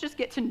 We're supposed to just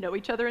get to know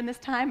each other in this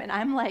time, and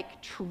I'm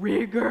like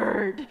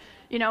triggered,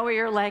 where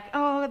you're like,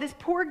 oh, this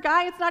poor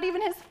guy, it's not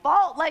even his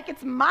fault. Like,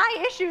 it's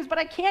my issues, but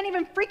I can't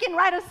even freaking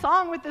write a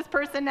song with this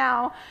person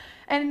now.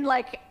 And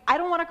like, I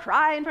don't want to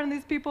cry in front of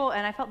these people.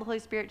 And I felt the Holy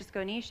Spirit just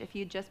go, Nish, if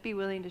you'd just be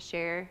willing to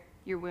share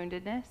your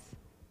woundedness,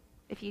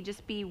 if you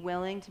just be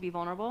willing to be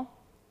vulnerable.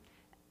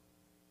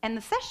 And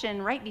the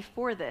session right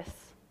before this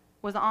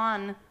was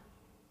on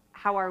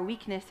how our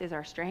weakness is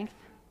our strength.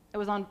 It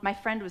was on, my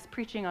friend was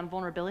preaching on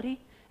vulnerability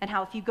and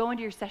how if you go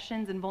into your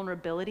sessions in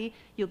vulnerability,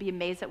 you'll be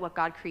amazed at what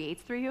God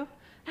creates through you.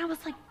 And I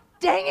was like,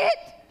 dang it,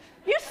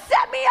 you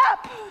set me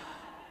up.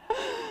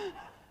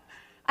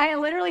 I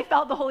literally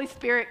felt the Holy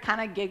Spirit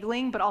kind of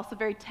giggling, but also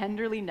very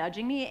tenderly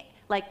nudging me,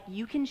 like,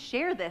 you can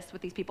share this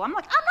with these people. I'm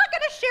like, I'm not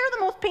going to share the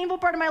most painful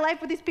part of my life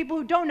with these people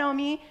who don't know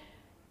me.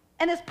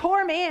 And this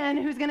poor man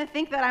who's going to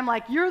think that I'm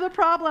like, you're the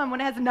problem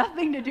when it has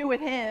nothing to do with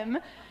him.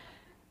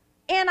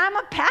 And I'm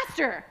a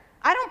pastor.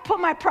 I don't put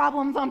my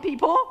problems on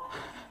people.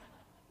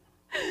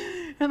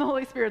 And the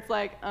Holy Spirit's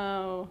like,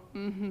 oh,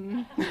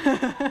 mm-hmm.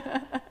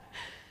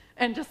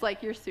 And just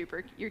like, you're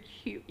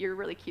cute, you're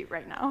really cute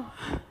right now.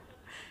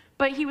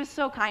 But he was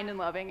so kind and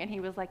loving, and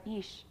he was like,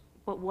 Nish,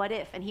 But what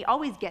if? And he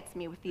always gets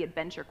me with the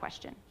adventure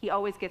question. He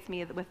always gets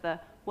me with the,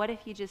 what if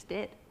you just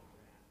did?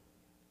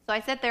 So I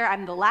sit there,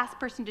 I'm the last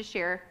person to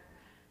share,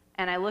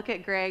 and I look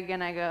at Greg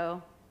and I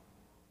go,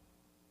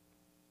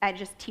 I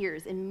just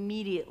tears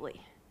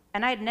immediately.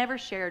 And I had never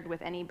shared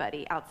with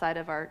anybody outside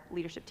of our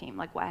leadership team,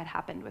 like what had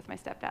happened with my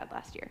stepdad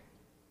last year.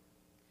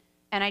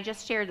 And I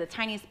just shared the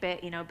tiniest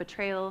bit,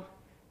 betrayal,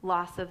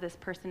 loss of this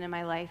person in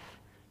my life,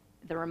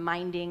 the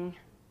reminding,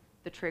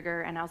 the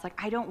trigger, and I was like,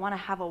 I don't want to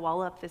have a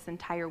wall up this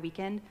entire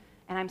weekend,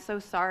 and I'm so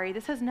sorry.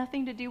 This has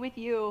nothing to do with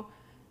you,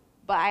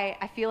 but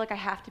I feel like I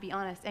have to be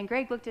honest. And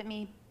Greg looked at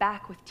me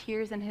back with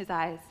tears in his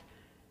eyes,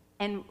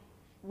 and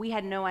we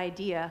had no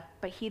idea,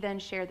 but he then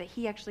shared that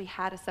he actually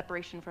had a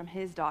separation from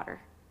his daughter.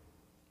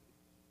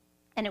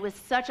 And it was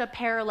such a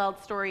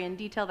paralleled story in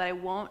detail that I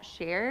won't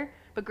share,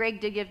 but Greg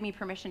did give me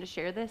permission to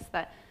share this,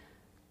 that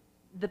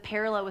the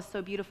parallel was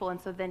so beautiful,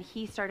 and so then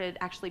he started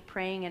actually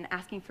praying and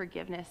asking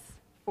forgiveness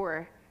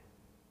for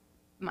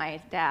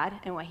my dad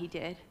and what he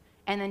did,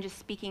 and then just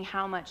speaking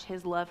how much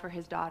his love for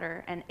his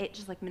daughter, and it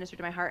just like ministered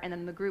to my heart. And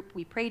then the group,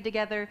 we prayed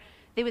together.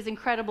 There was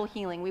incredible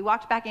healing. We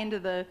walked back into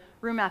the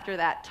room after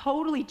that,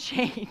 totally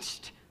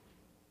changed.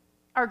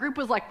 Our group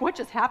was like, what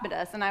just happened to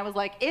us? And I was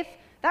like, if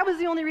that was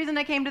the only reason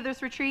I came to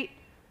this retreat,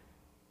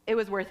 it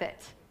was worth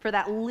it for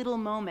that little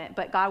moment,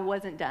 but God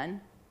wasn't done.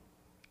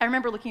 I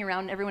remember looking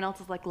around and everyone else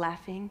is like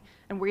laughing,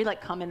 and we're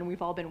like coming and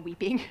we've all been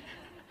weeping.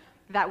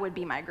 That would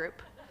be my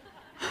group.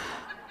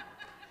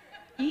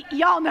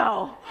 Y'all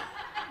know.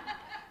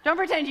 Don't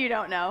pretend you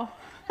don't know.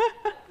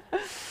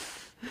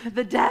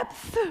 The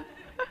depths.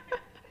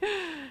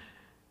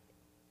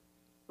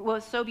 What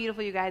was so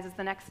beautiful, you guys, is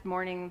the next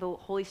morning, the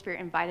Holy Spirit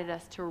invited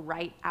us to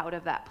write out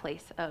of that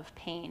place of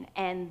pain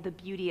and the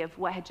beauty of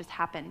what had just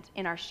happened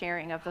in our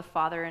sharing of the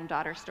father and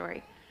daughter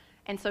story.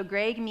 And so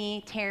Greg,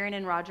 me, Taryn,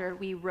 and Roger,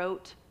 we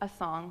wrote a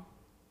song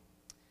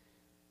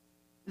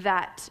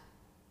that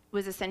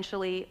was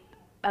essentially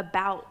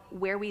about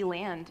where we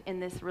land in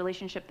this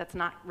relationship that's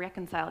not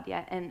reconciled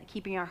yet, and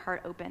keeping our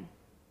heart open,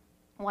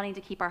 wanting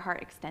to keep our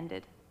heart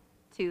extended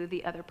to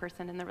the other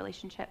person in the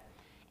relationship.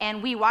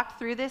 And we walked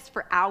through this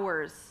for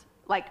hours,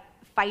 like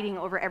fighting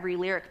over every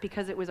lyric,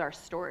 because it was our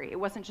story. It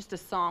wasn't just a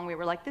song. We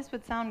were like, this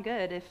would sound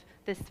good if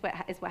this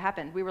is what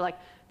happened. We were like,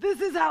 this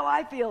is how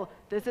I feel.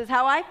 This is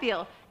how I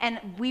feel. And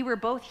we were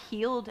both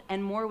healed,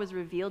 and more was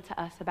revealed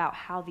to us about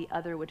how the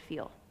other would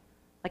feel.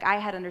 Like, I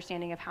had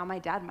understanding of how my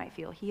dad might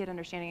feel. He had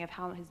understanding of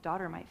how his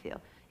daughter might feel.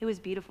 It was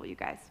beautiful, you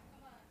guys.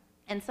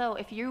 And so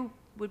if you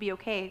would be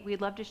okay,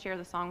 we'd love to share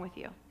the song with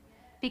you,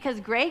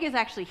 because Greg is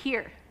actually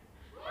here.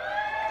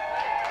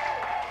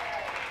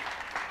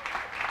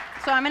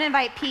 So I'm going to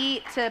invite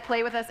Pete to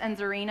play with us, and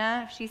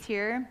Zarina, if she's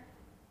here.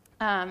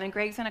 And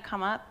Greg's going to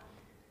come up.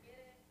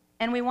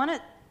 And we want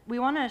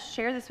to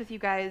share this with you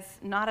guys,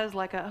 not as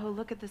like oh,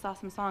 look at this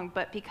awesome song,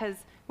 but because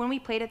when we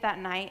played it that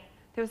night,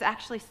 there was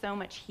actually so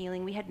much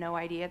healing we had no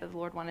idea that the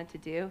Lord wanted to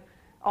do.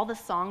 All the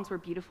songs were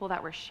beautiful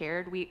that were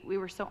shared. We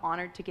were so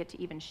honored to get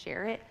to even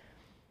share it.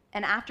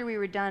 And after we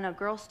were done, a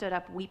girl stood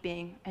up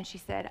weeping, and she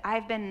said,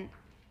 I've been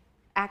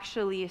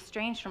actually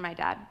estranged from my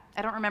dad.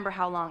 I don't remember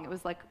how long. It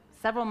was like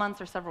several months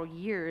or several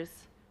years.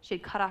 She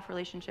had cut off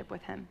relationship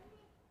with him.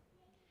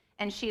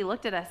 And she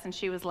looked at us and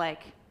she was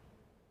like,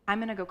 I'm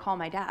going to go call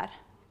my dad.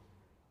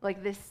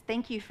 Like this,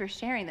 thank you for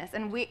sharing this.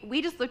 And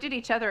we just looked at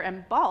each other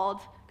and bawled,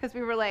 because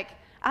we were like,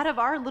 out of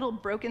our little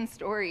broken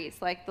stories,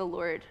 like the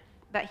Lord,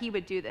 that he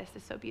would do this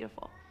is so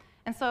beautiful.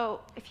 And so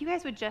if you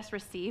guys would just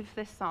receive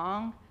this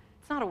song,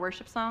 it's not a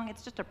worship song,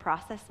 it's just a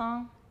process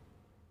song.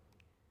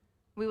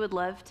 We would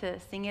love to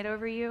sing it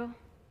over you.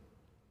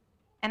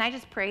 And I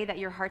just pray that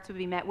your hearts would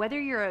be met. Whether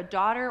you're a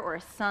daughter or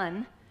a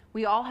son,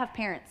 we all have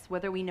parents,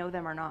 whether we know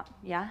them or not,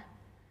 yeah?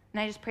 And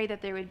I just pray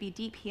that there would be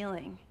deep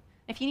healing.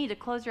 If you need to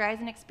close your eyes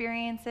and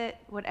experience it,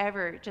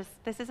 whatever,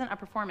 this isn't a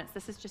performance.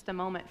 This is just a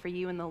moment for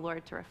you and the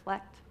Lord to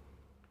reflect.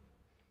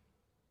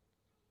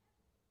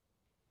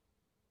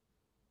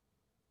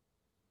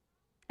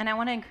 And I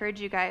want to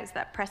encourage you guys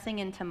that pressing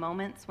into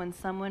moments when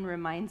someone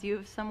reminds you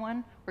of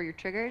someone or you're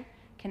triggered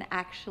can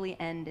actually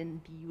end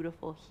in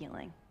beautiful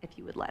healing if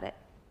you would let it.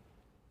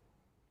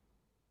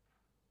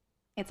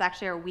 It's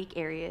actually our weak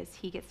areas.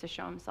 He gets to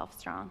show himself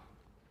strong.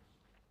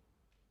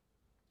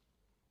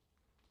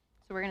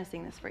 So we're going to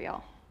sing this for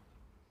y'all.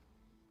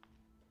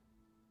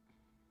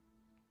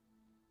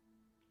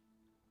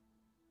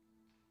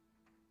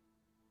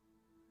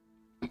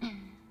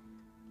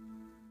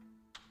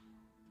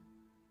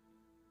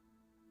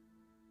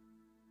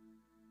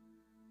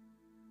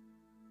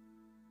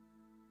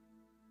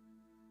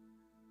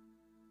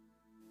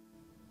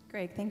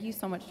 Greg, thank you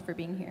so much for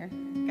being here.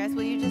 Guys,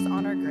 will you just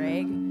honor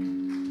Greg?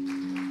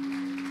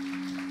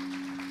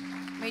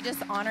 We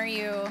just honor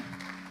you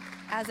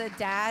as a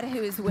dad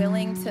who is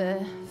willing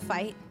to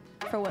fight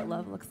for what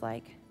love looks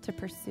like, to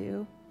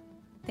pursue.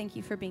 Thank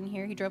you for being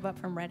here. He drove up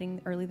from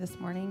Reading early this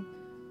morning.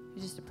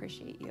 We just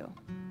appreciate you.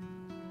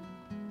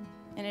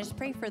 And I just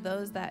pray for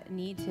those that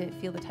need to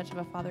feel the touch of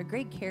a father.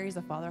 Greg carries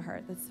a father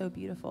heart that's so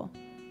beautiful.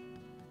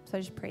 So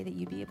I just pray that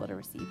you'd be able to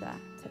receive that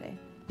today.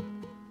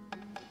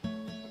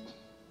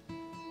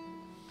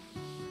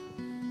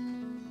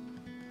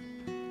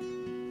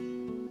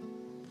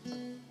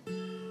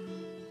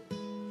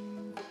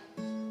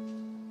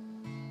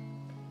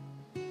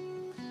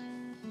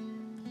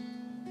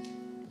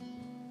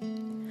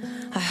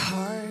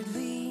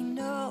 hardly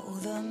know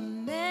the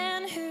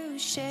man who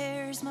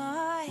shares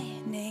my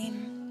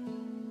name,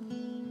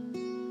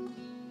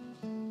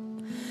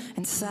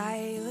 and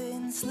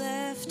silence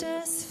left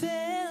us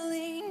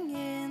filling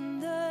in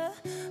the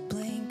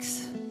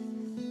blanks.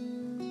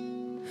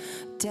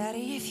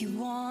 Daddy, if you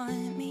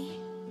want me,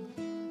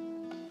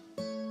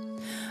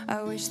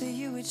 I wish that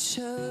you would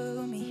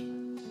show me.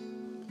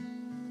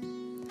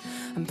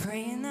 I'm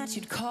praying that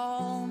you'd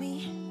call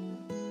me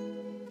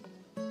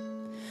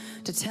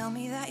to tell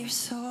me that you're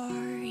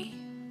sorry.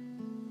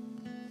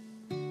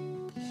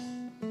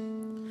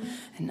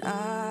 And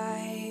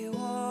I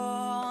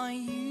want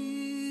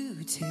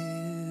you to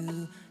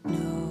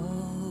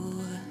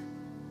know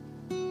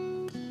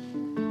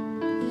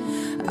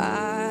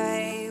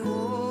I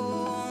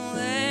won't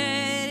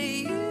let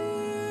you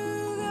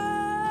go.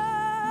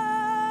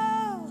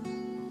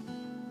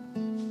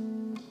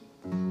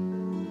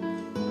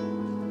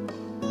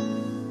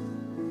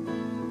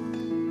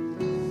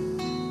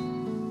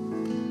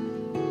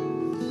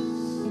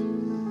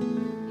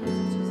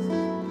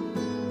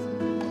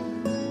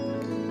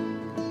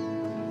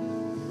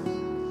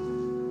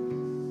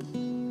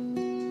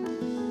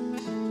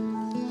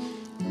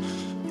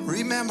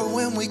 Remember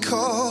when we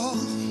called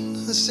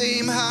the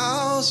same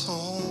house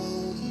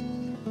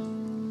home?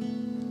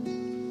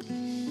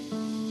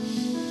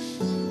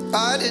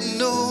 I didn't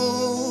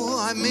know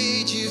I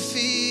made you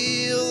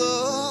feel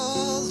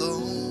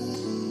alone.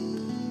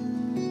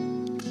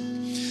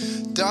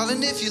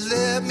 Darling, if you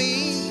let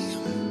me,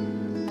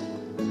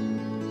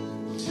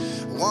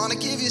 I wanna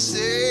give you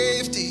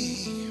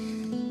safety.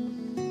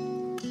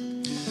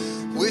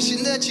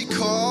 Wishing that you'd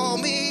call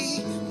me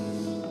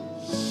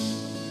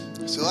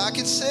so I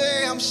can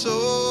say I'm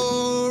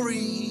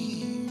sorry.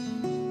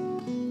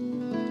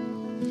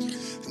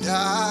 And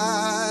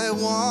I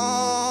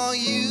want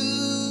you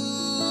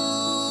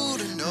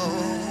to know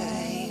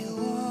I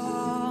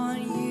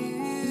want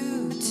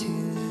you to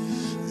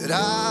that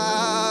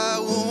I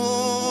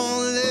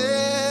won't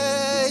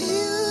let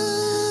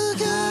you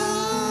go.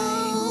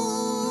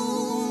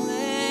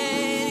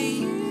 let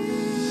you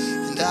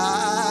And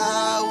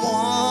I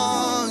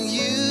want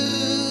you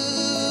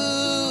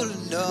to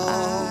know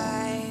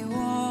I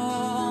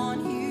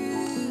want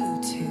you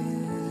to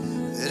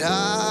that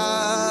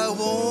I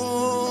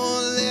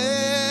won't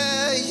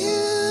let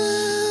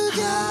you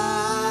go.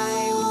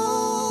 I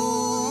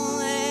won't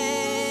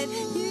let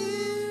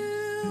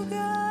you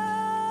go.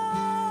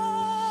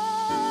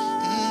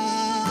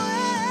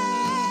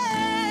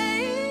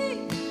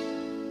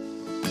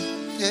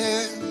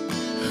 Yeah.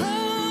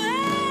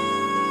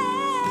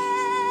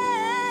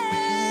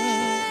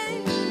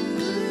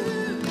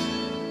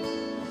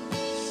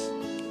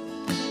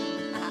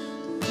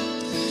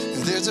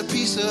 There's a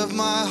piece of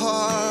my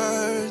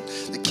heart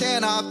that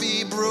cannot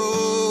be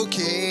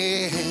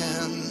broken,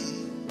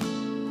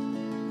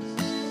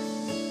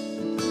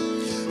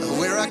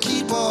 where I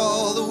keep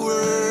all the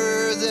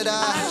words that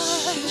I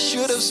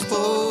should have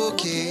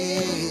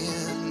spoken.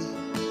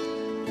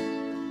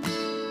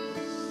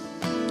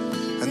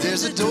 And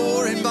there's a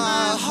door in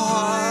my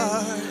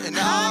heart, and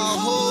I'll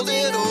hold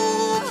it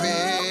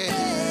open.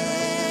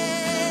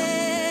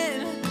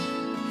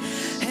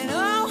 And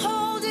I'll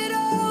hold it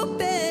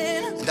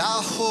open. And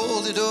I'll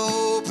hold it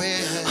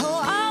open. Oh,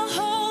 I'll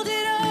hold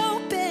it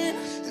open.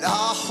 And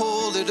I'll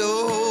hold it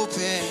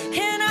open.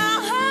 And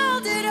I'll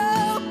hold it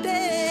open.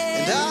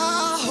 And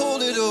I'll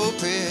hold it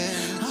open.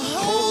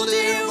 Hold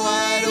it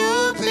wide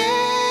open.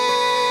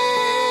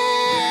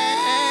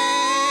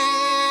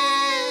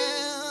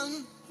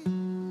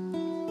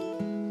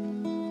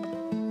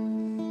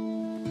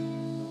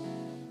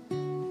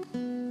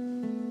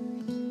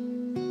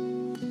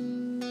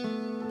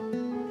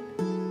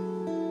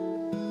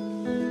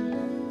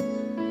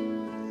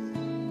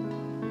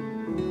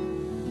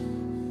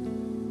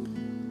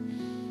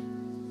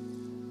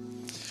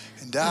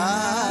 And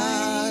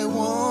I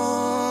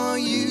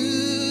want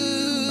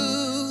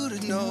you to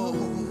know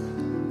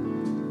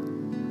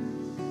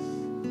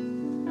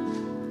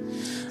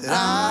that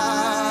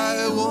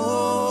I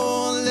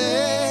won't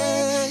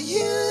let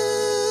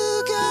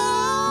you go.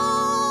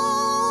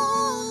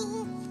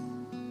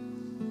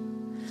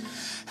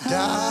 And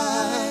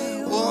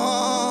I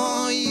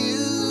want you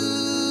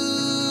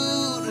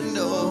to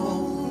know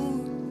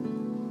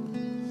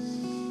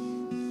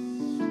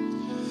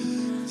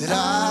that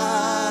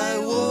I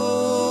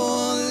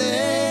won't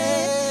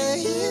let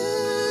you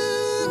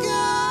go.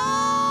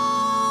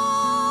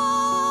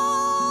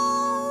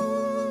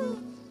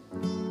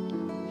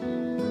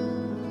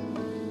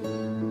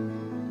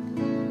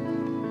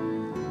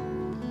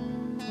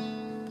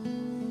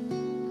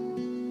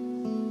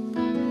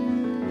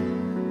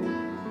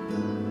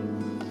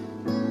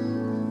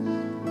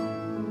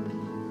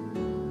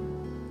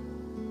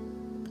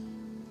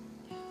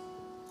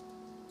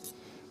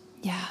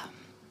 Yeah.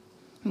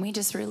 And we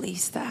just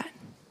released that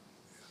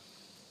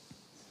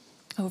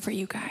over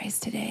you guys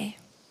today.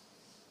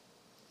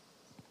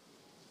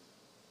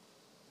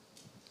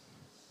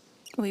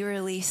 We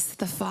release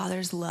the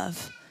Father's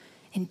love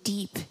and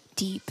deep,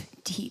 deep,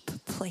 deep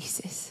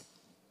places.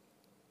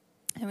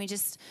 And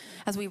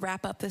as we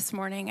wrap up this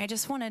morning, I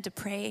just wanted to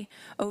pray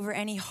over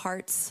any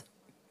hearts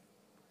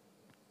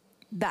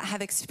that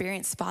have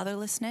experienced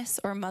fatherlessness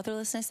or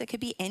motherlessness. It could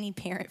be any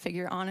parent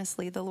figure,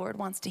 honestly. The Lord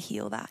wants to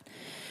heal that.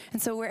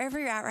 And so wherever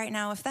you're at right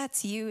now, if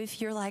that's you,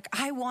 if you're like,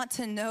 I want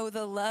to know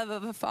the love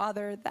of a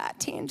father that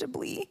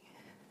tangibly,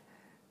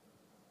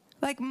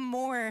 like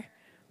more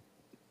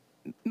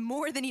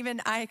than even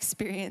I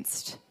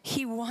experienced,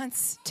 he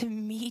wants to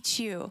meet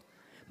you.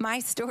 My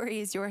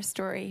story is your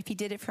story. If he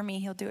did it for me,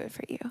 he'll do it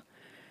for you.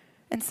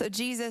 And so,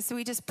 Jesus,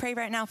 we just pray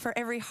right now for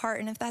every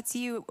heart. And if that's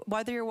you,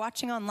 whether you're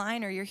watching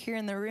online or you're here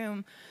in the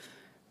room,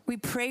 we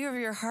pray over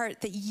your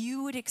heart that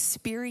you would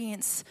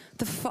experience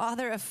the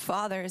Father of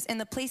fathers in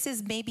the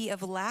places maybe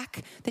of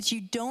lack that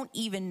you don't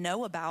even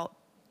know about.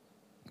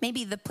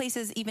 Maybe the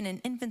places even in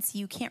infancy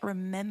you can't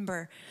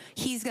remember.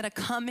 He's going to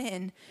come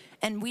in,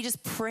 and we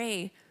just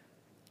pray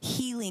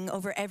healing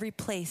over every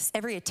place,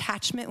 every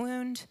attachment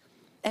wound,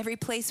 every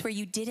place where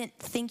you didn't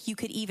think you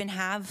could even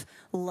have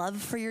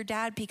love for your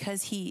dad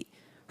because he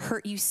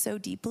hurt you so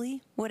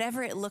deeply.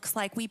 Whatever it looks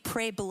like, we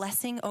pray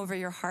blessing over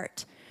your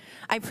heart.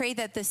 I pray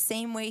that the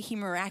same way he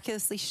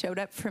miraculously showed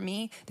up for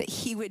me, that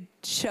he would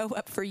show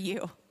up for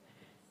you.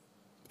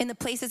 In the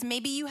places,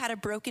 maybe you had a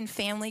broken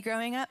family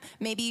growing up.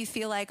 Maybe you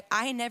feel like,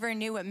 I never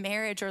knew what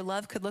marriage or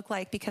love could look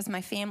like because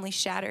my family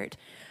shattered.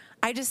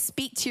 I just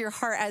speak to your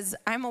heart as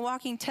I'm a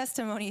walking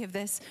testimony of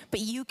this, but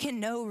you can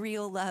know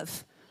real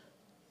love.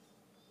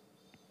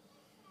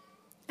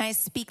 I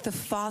speak the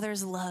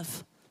Father's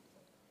love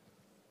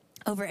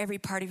over every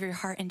part of your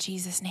heart in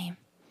Jesus' name.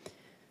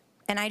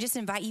 And I just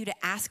invite you to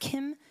ask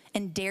him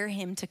and dare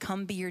him to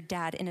come be your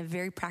dad in a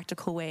very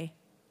practical way.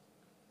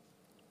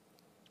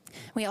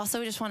 We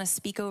also just want to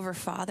speak over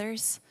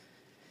fathers.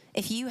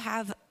 If you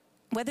have,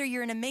 whether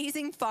you're an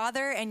amazing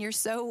father and you're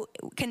so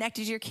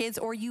connected to your kids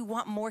or you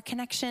want more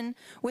connection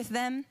with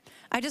them,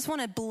 I just want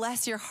to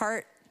bless your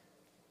heart.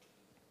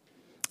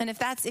 And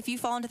if you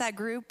fall into that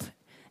group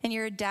and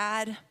you're a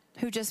dad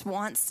who just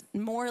wants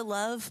more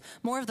love,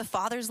 more of the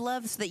Father's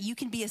love so that you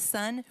can be a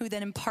son who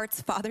then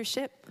imparts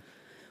fathership,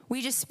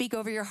 we just speak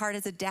over your heart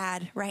as a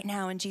dad right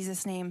now in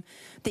Jesus' name,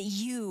 that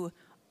you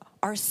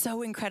are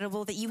so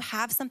incredible, that you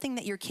have something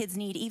that your kids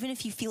need. Even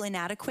if you feel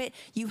inadequate,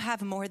 you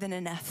have more than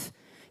enough.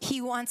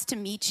 He wants to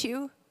meet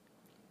you.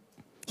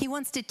 He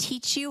wants to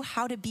teach you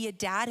how to be a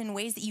dad in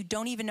ways that you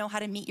don't even know how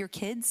to meet your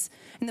kids.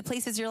 In the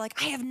places you're like,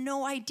 I have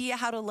no idea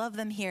how to love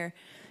them here.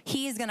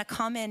 He is going to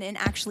come in and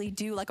actually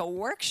do like a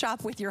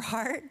workshop with your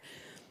heart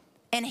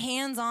and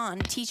hands-on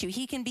teach you.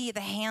 He can be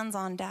the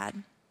hands-on dad.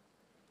 And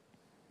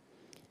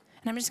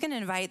I'm just going to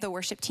invite the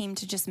worship team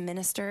to just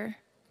minister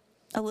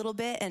a little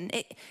bit. And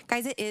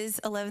guys, it is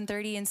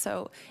 11:30. And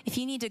so if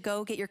you need to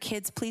go get your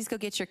kids, please go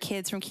get your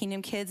kids from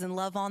Kingdom Kids and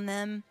love on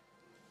them.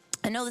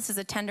 I know this is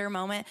a tender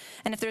moment.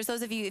 And if there's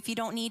those of you, if you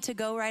don't need to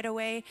go right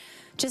away,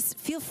 just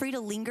feel free to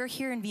linger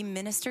here and be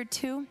ministered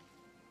to.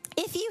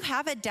 If you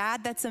have a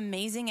dad that's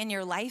amazing in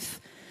your life,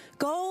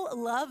 go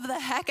love the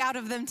heck out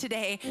of them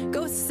today.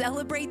 Go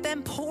celebrate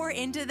them, pour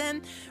into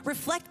them,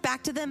 reflect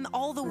back to them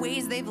all the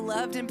ways they've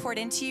loved and poured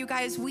into you.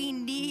 Guys, we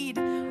need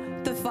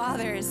the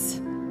fathers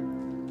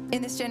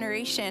in this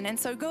generation. And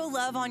so go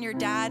love on your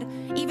dad.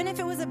 Even if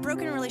it was a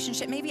broken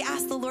relationship, maybe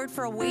ask the Lord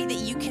for a way that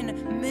you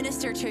can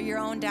minister to your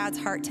own dad's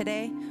heart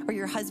today, or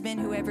your husband,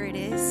 whoever it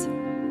is.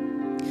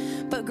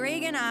 But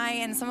Greg and I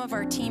and some of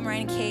our team,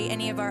 Ryan and Kate,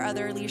 any of our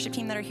other leadership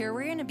team that are here,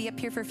 we're going to be up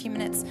here for a few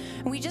minutes.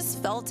 And we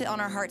just felt it on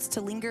our hearts to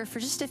linger for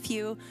just a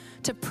few,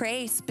 to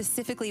pray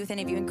specifically with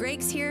any of you. And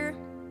Greg's here.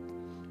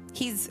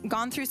 He's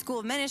gone through school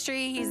of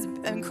ministry. He's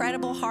an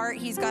incredible heart.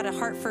 He's got a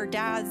heart for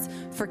dads,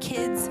 for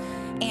kids.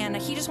 And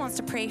he just wants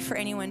to pray for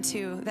anyone,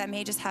 too, that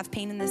may just have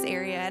pain in this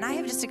area. And I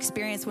have just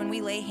experienced when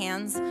we lay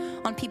hands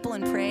on people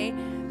and pray,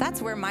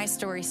 that's where my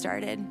story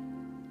started.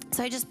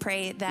 So I just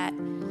pray that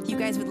you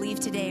guys would leave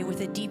today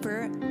with a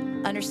deeper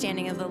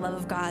understanding of the love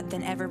of God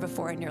than ever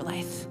before in your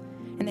life,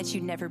 and that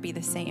you'd never be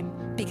the same,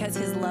 because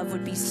his love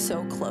would be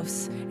so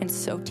close and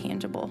so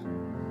tangible.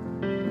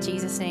 In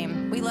Jesus'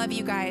 name, we love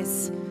you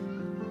guys.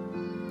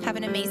 Have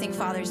an amazing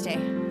Father's Day,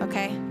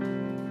 okay?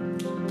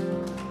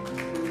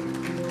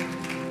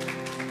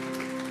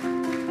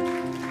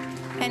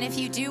 And if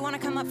you do want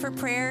to come up for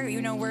prayer,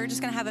 we're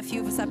just going to have a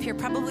few of us up here,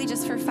 probably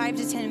just for 5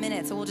 to 10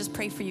 minutes. So we'll just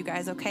pray for you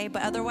guys, okay?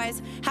 But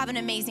otherwise, have an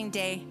amazing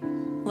day.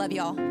 Love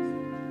y'all.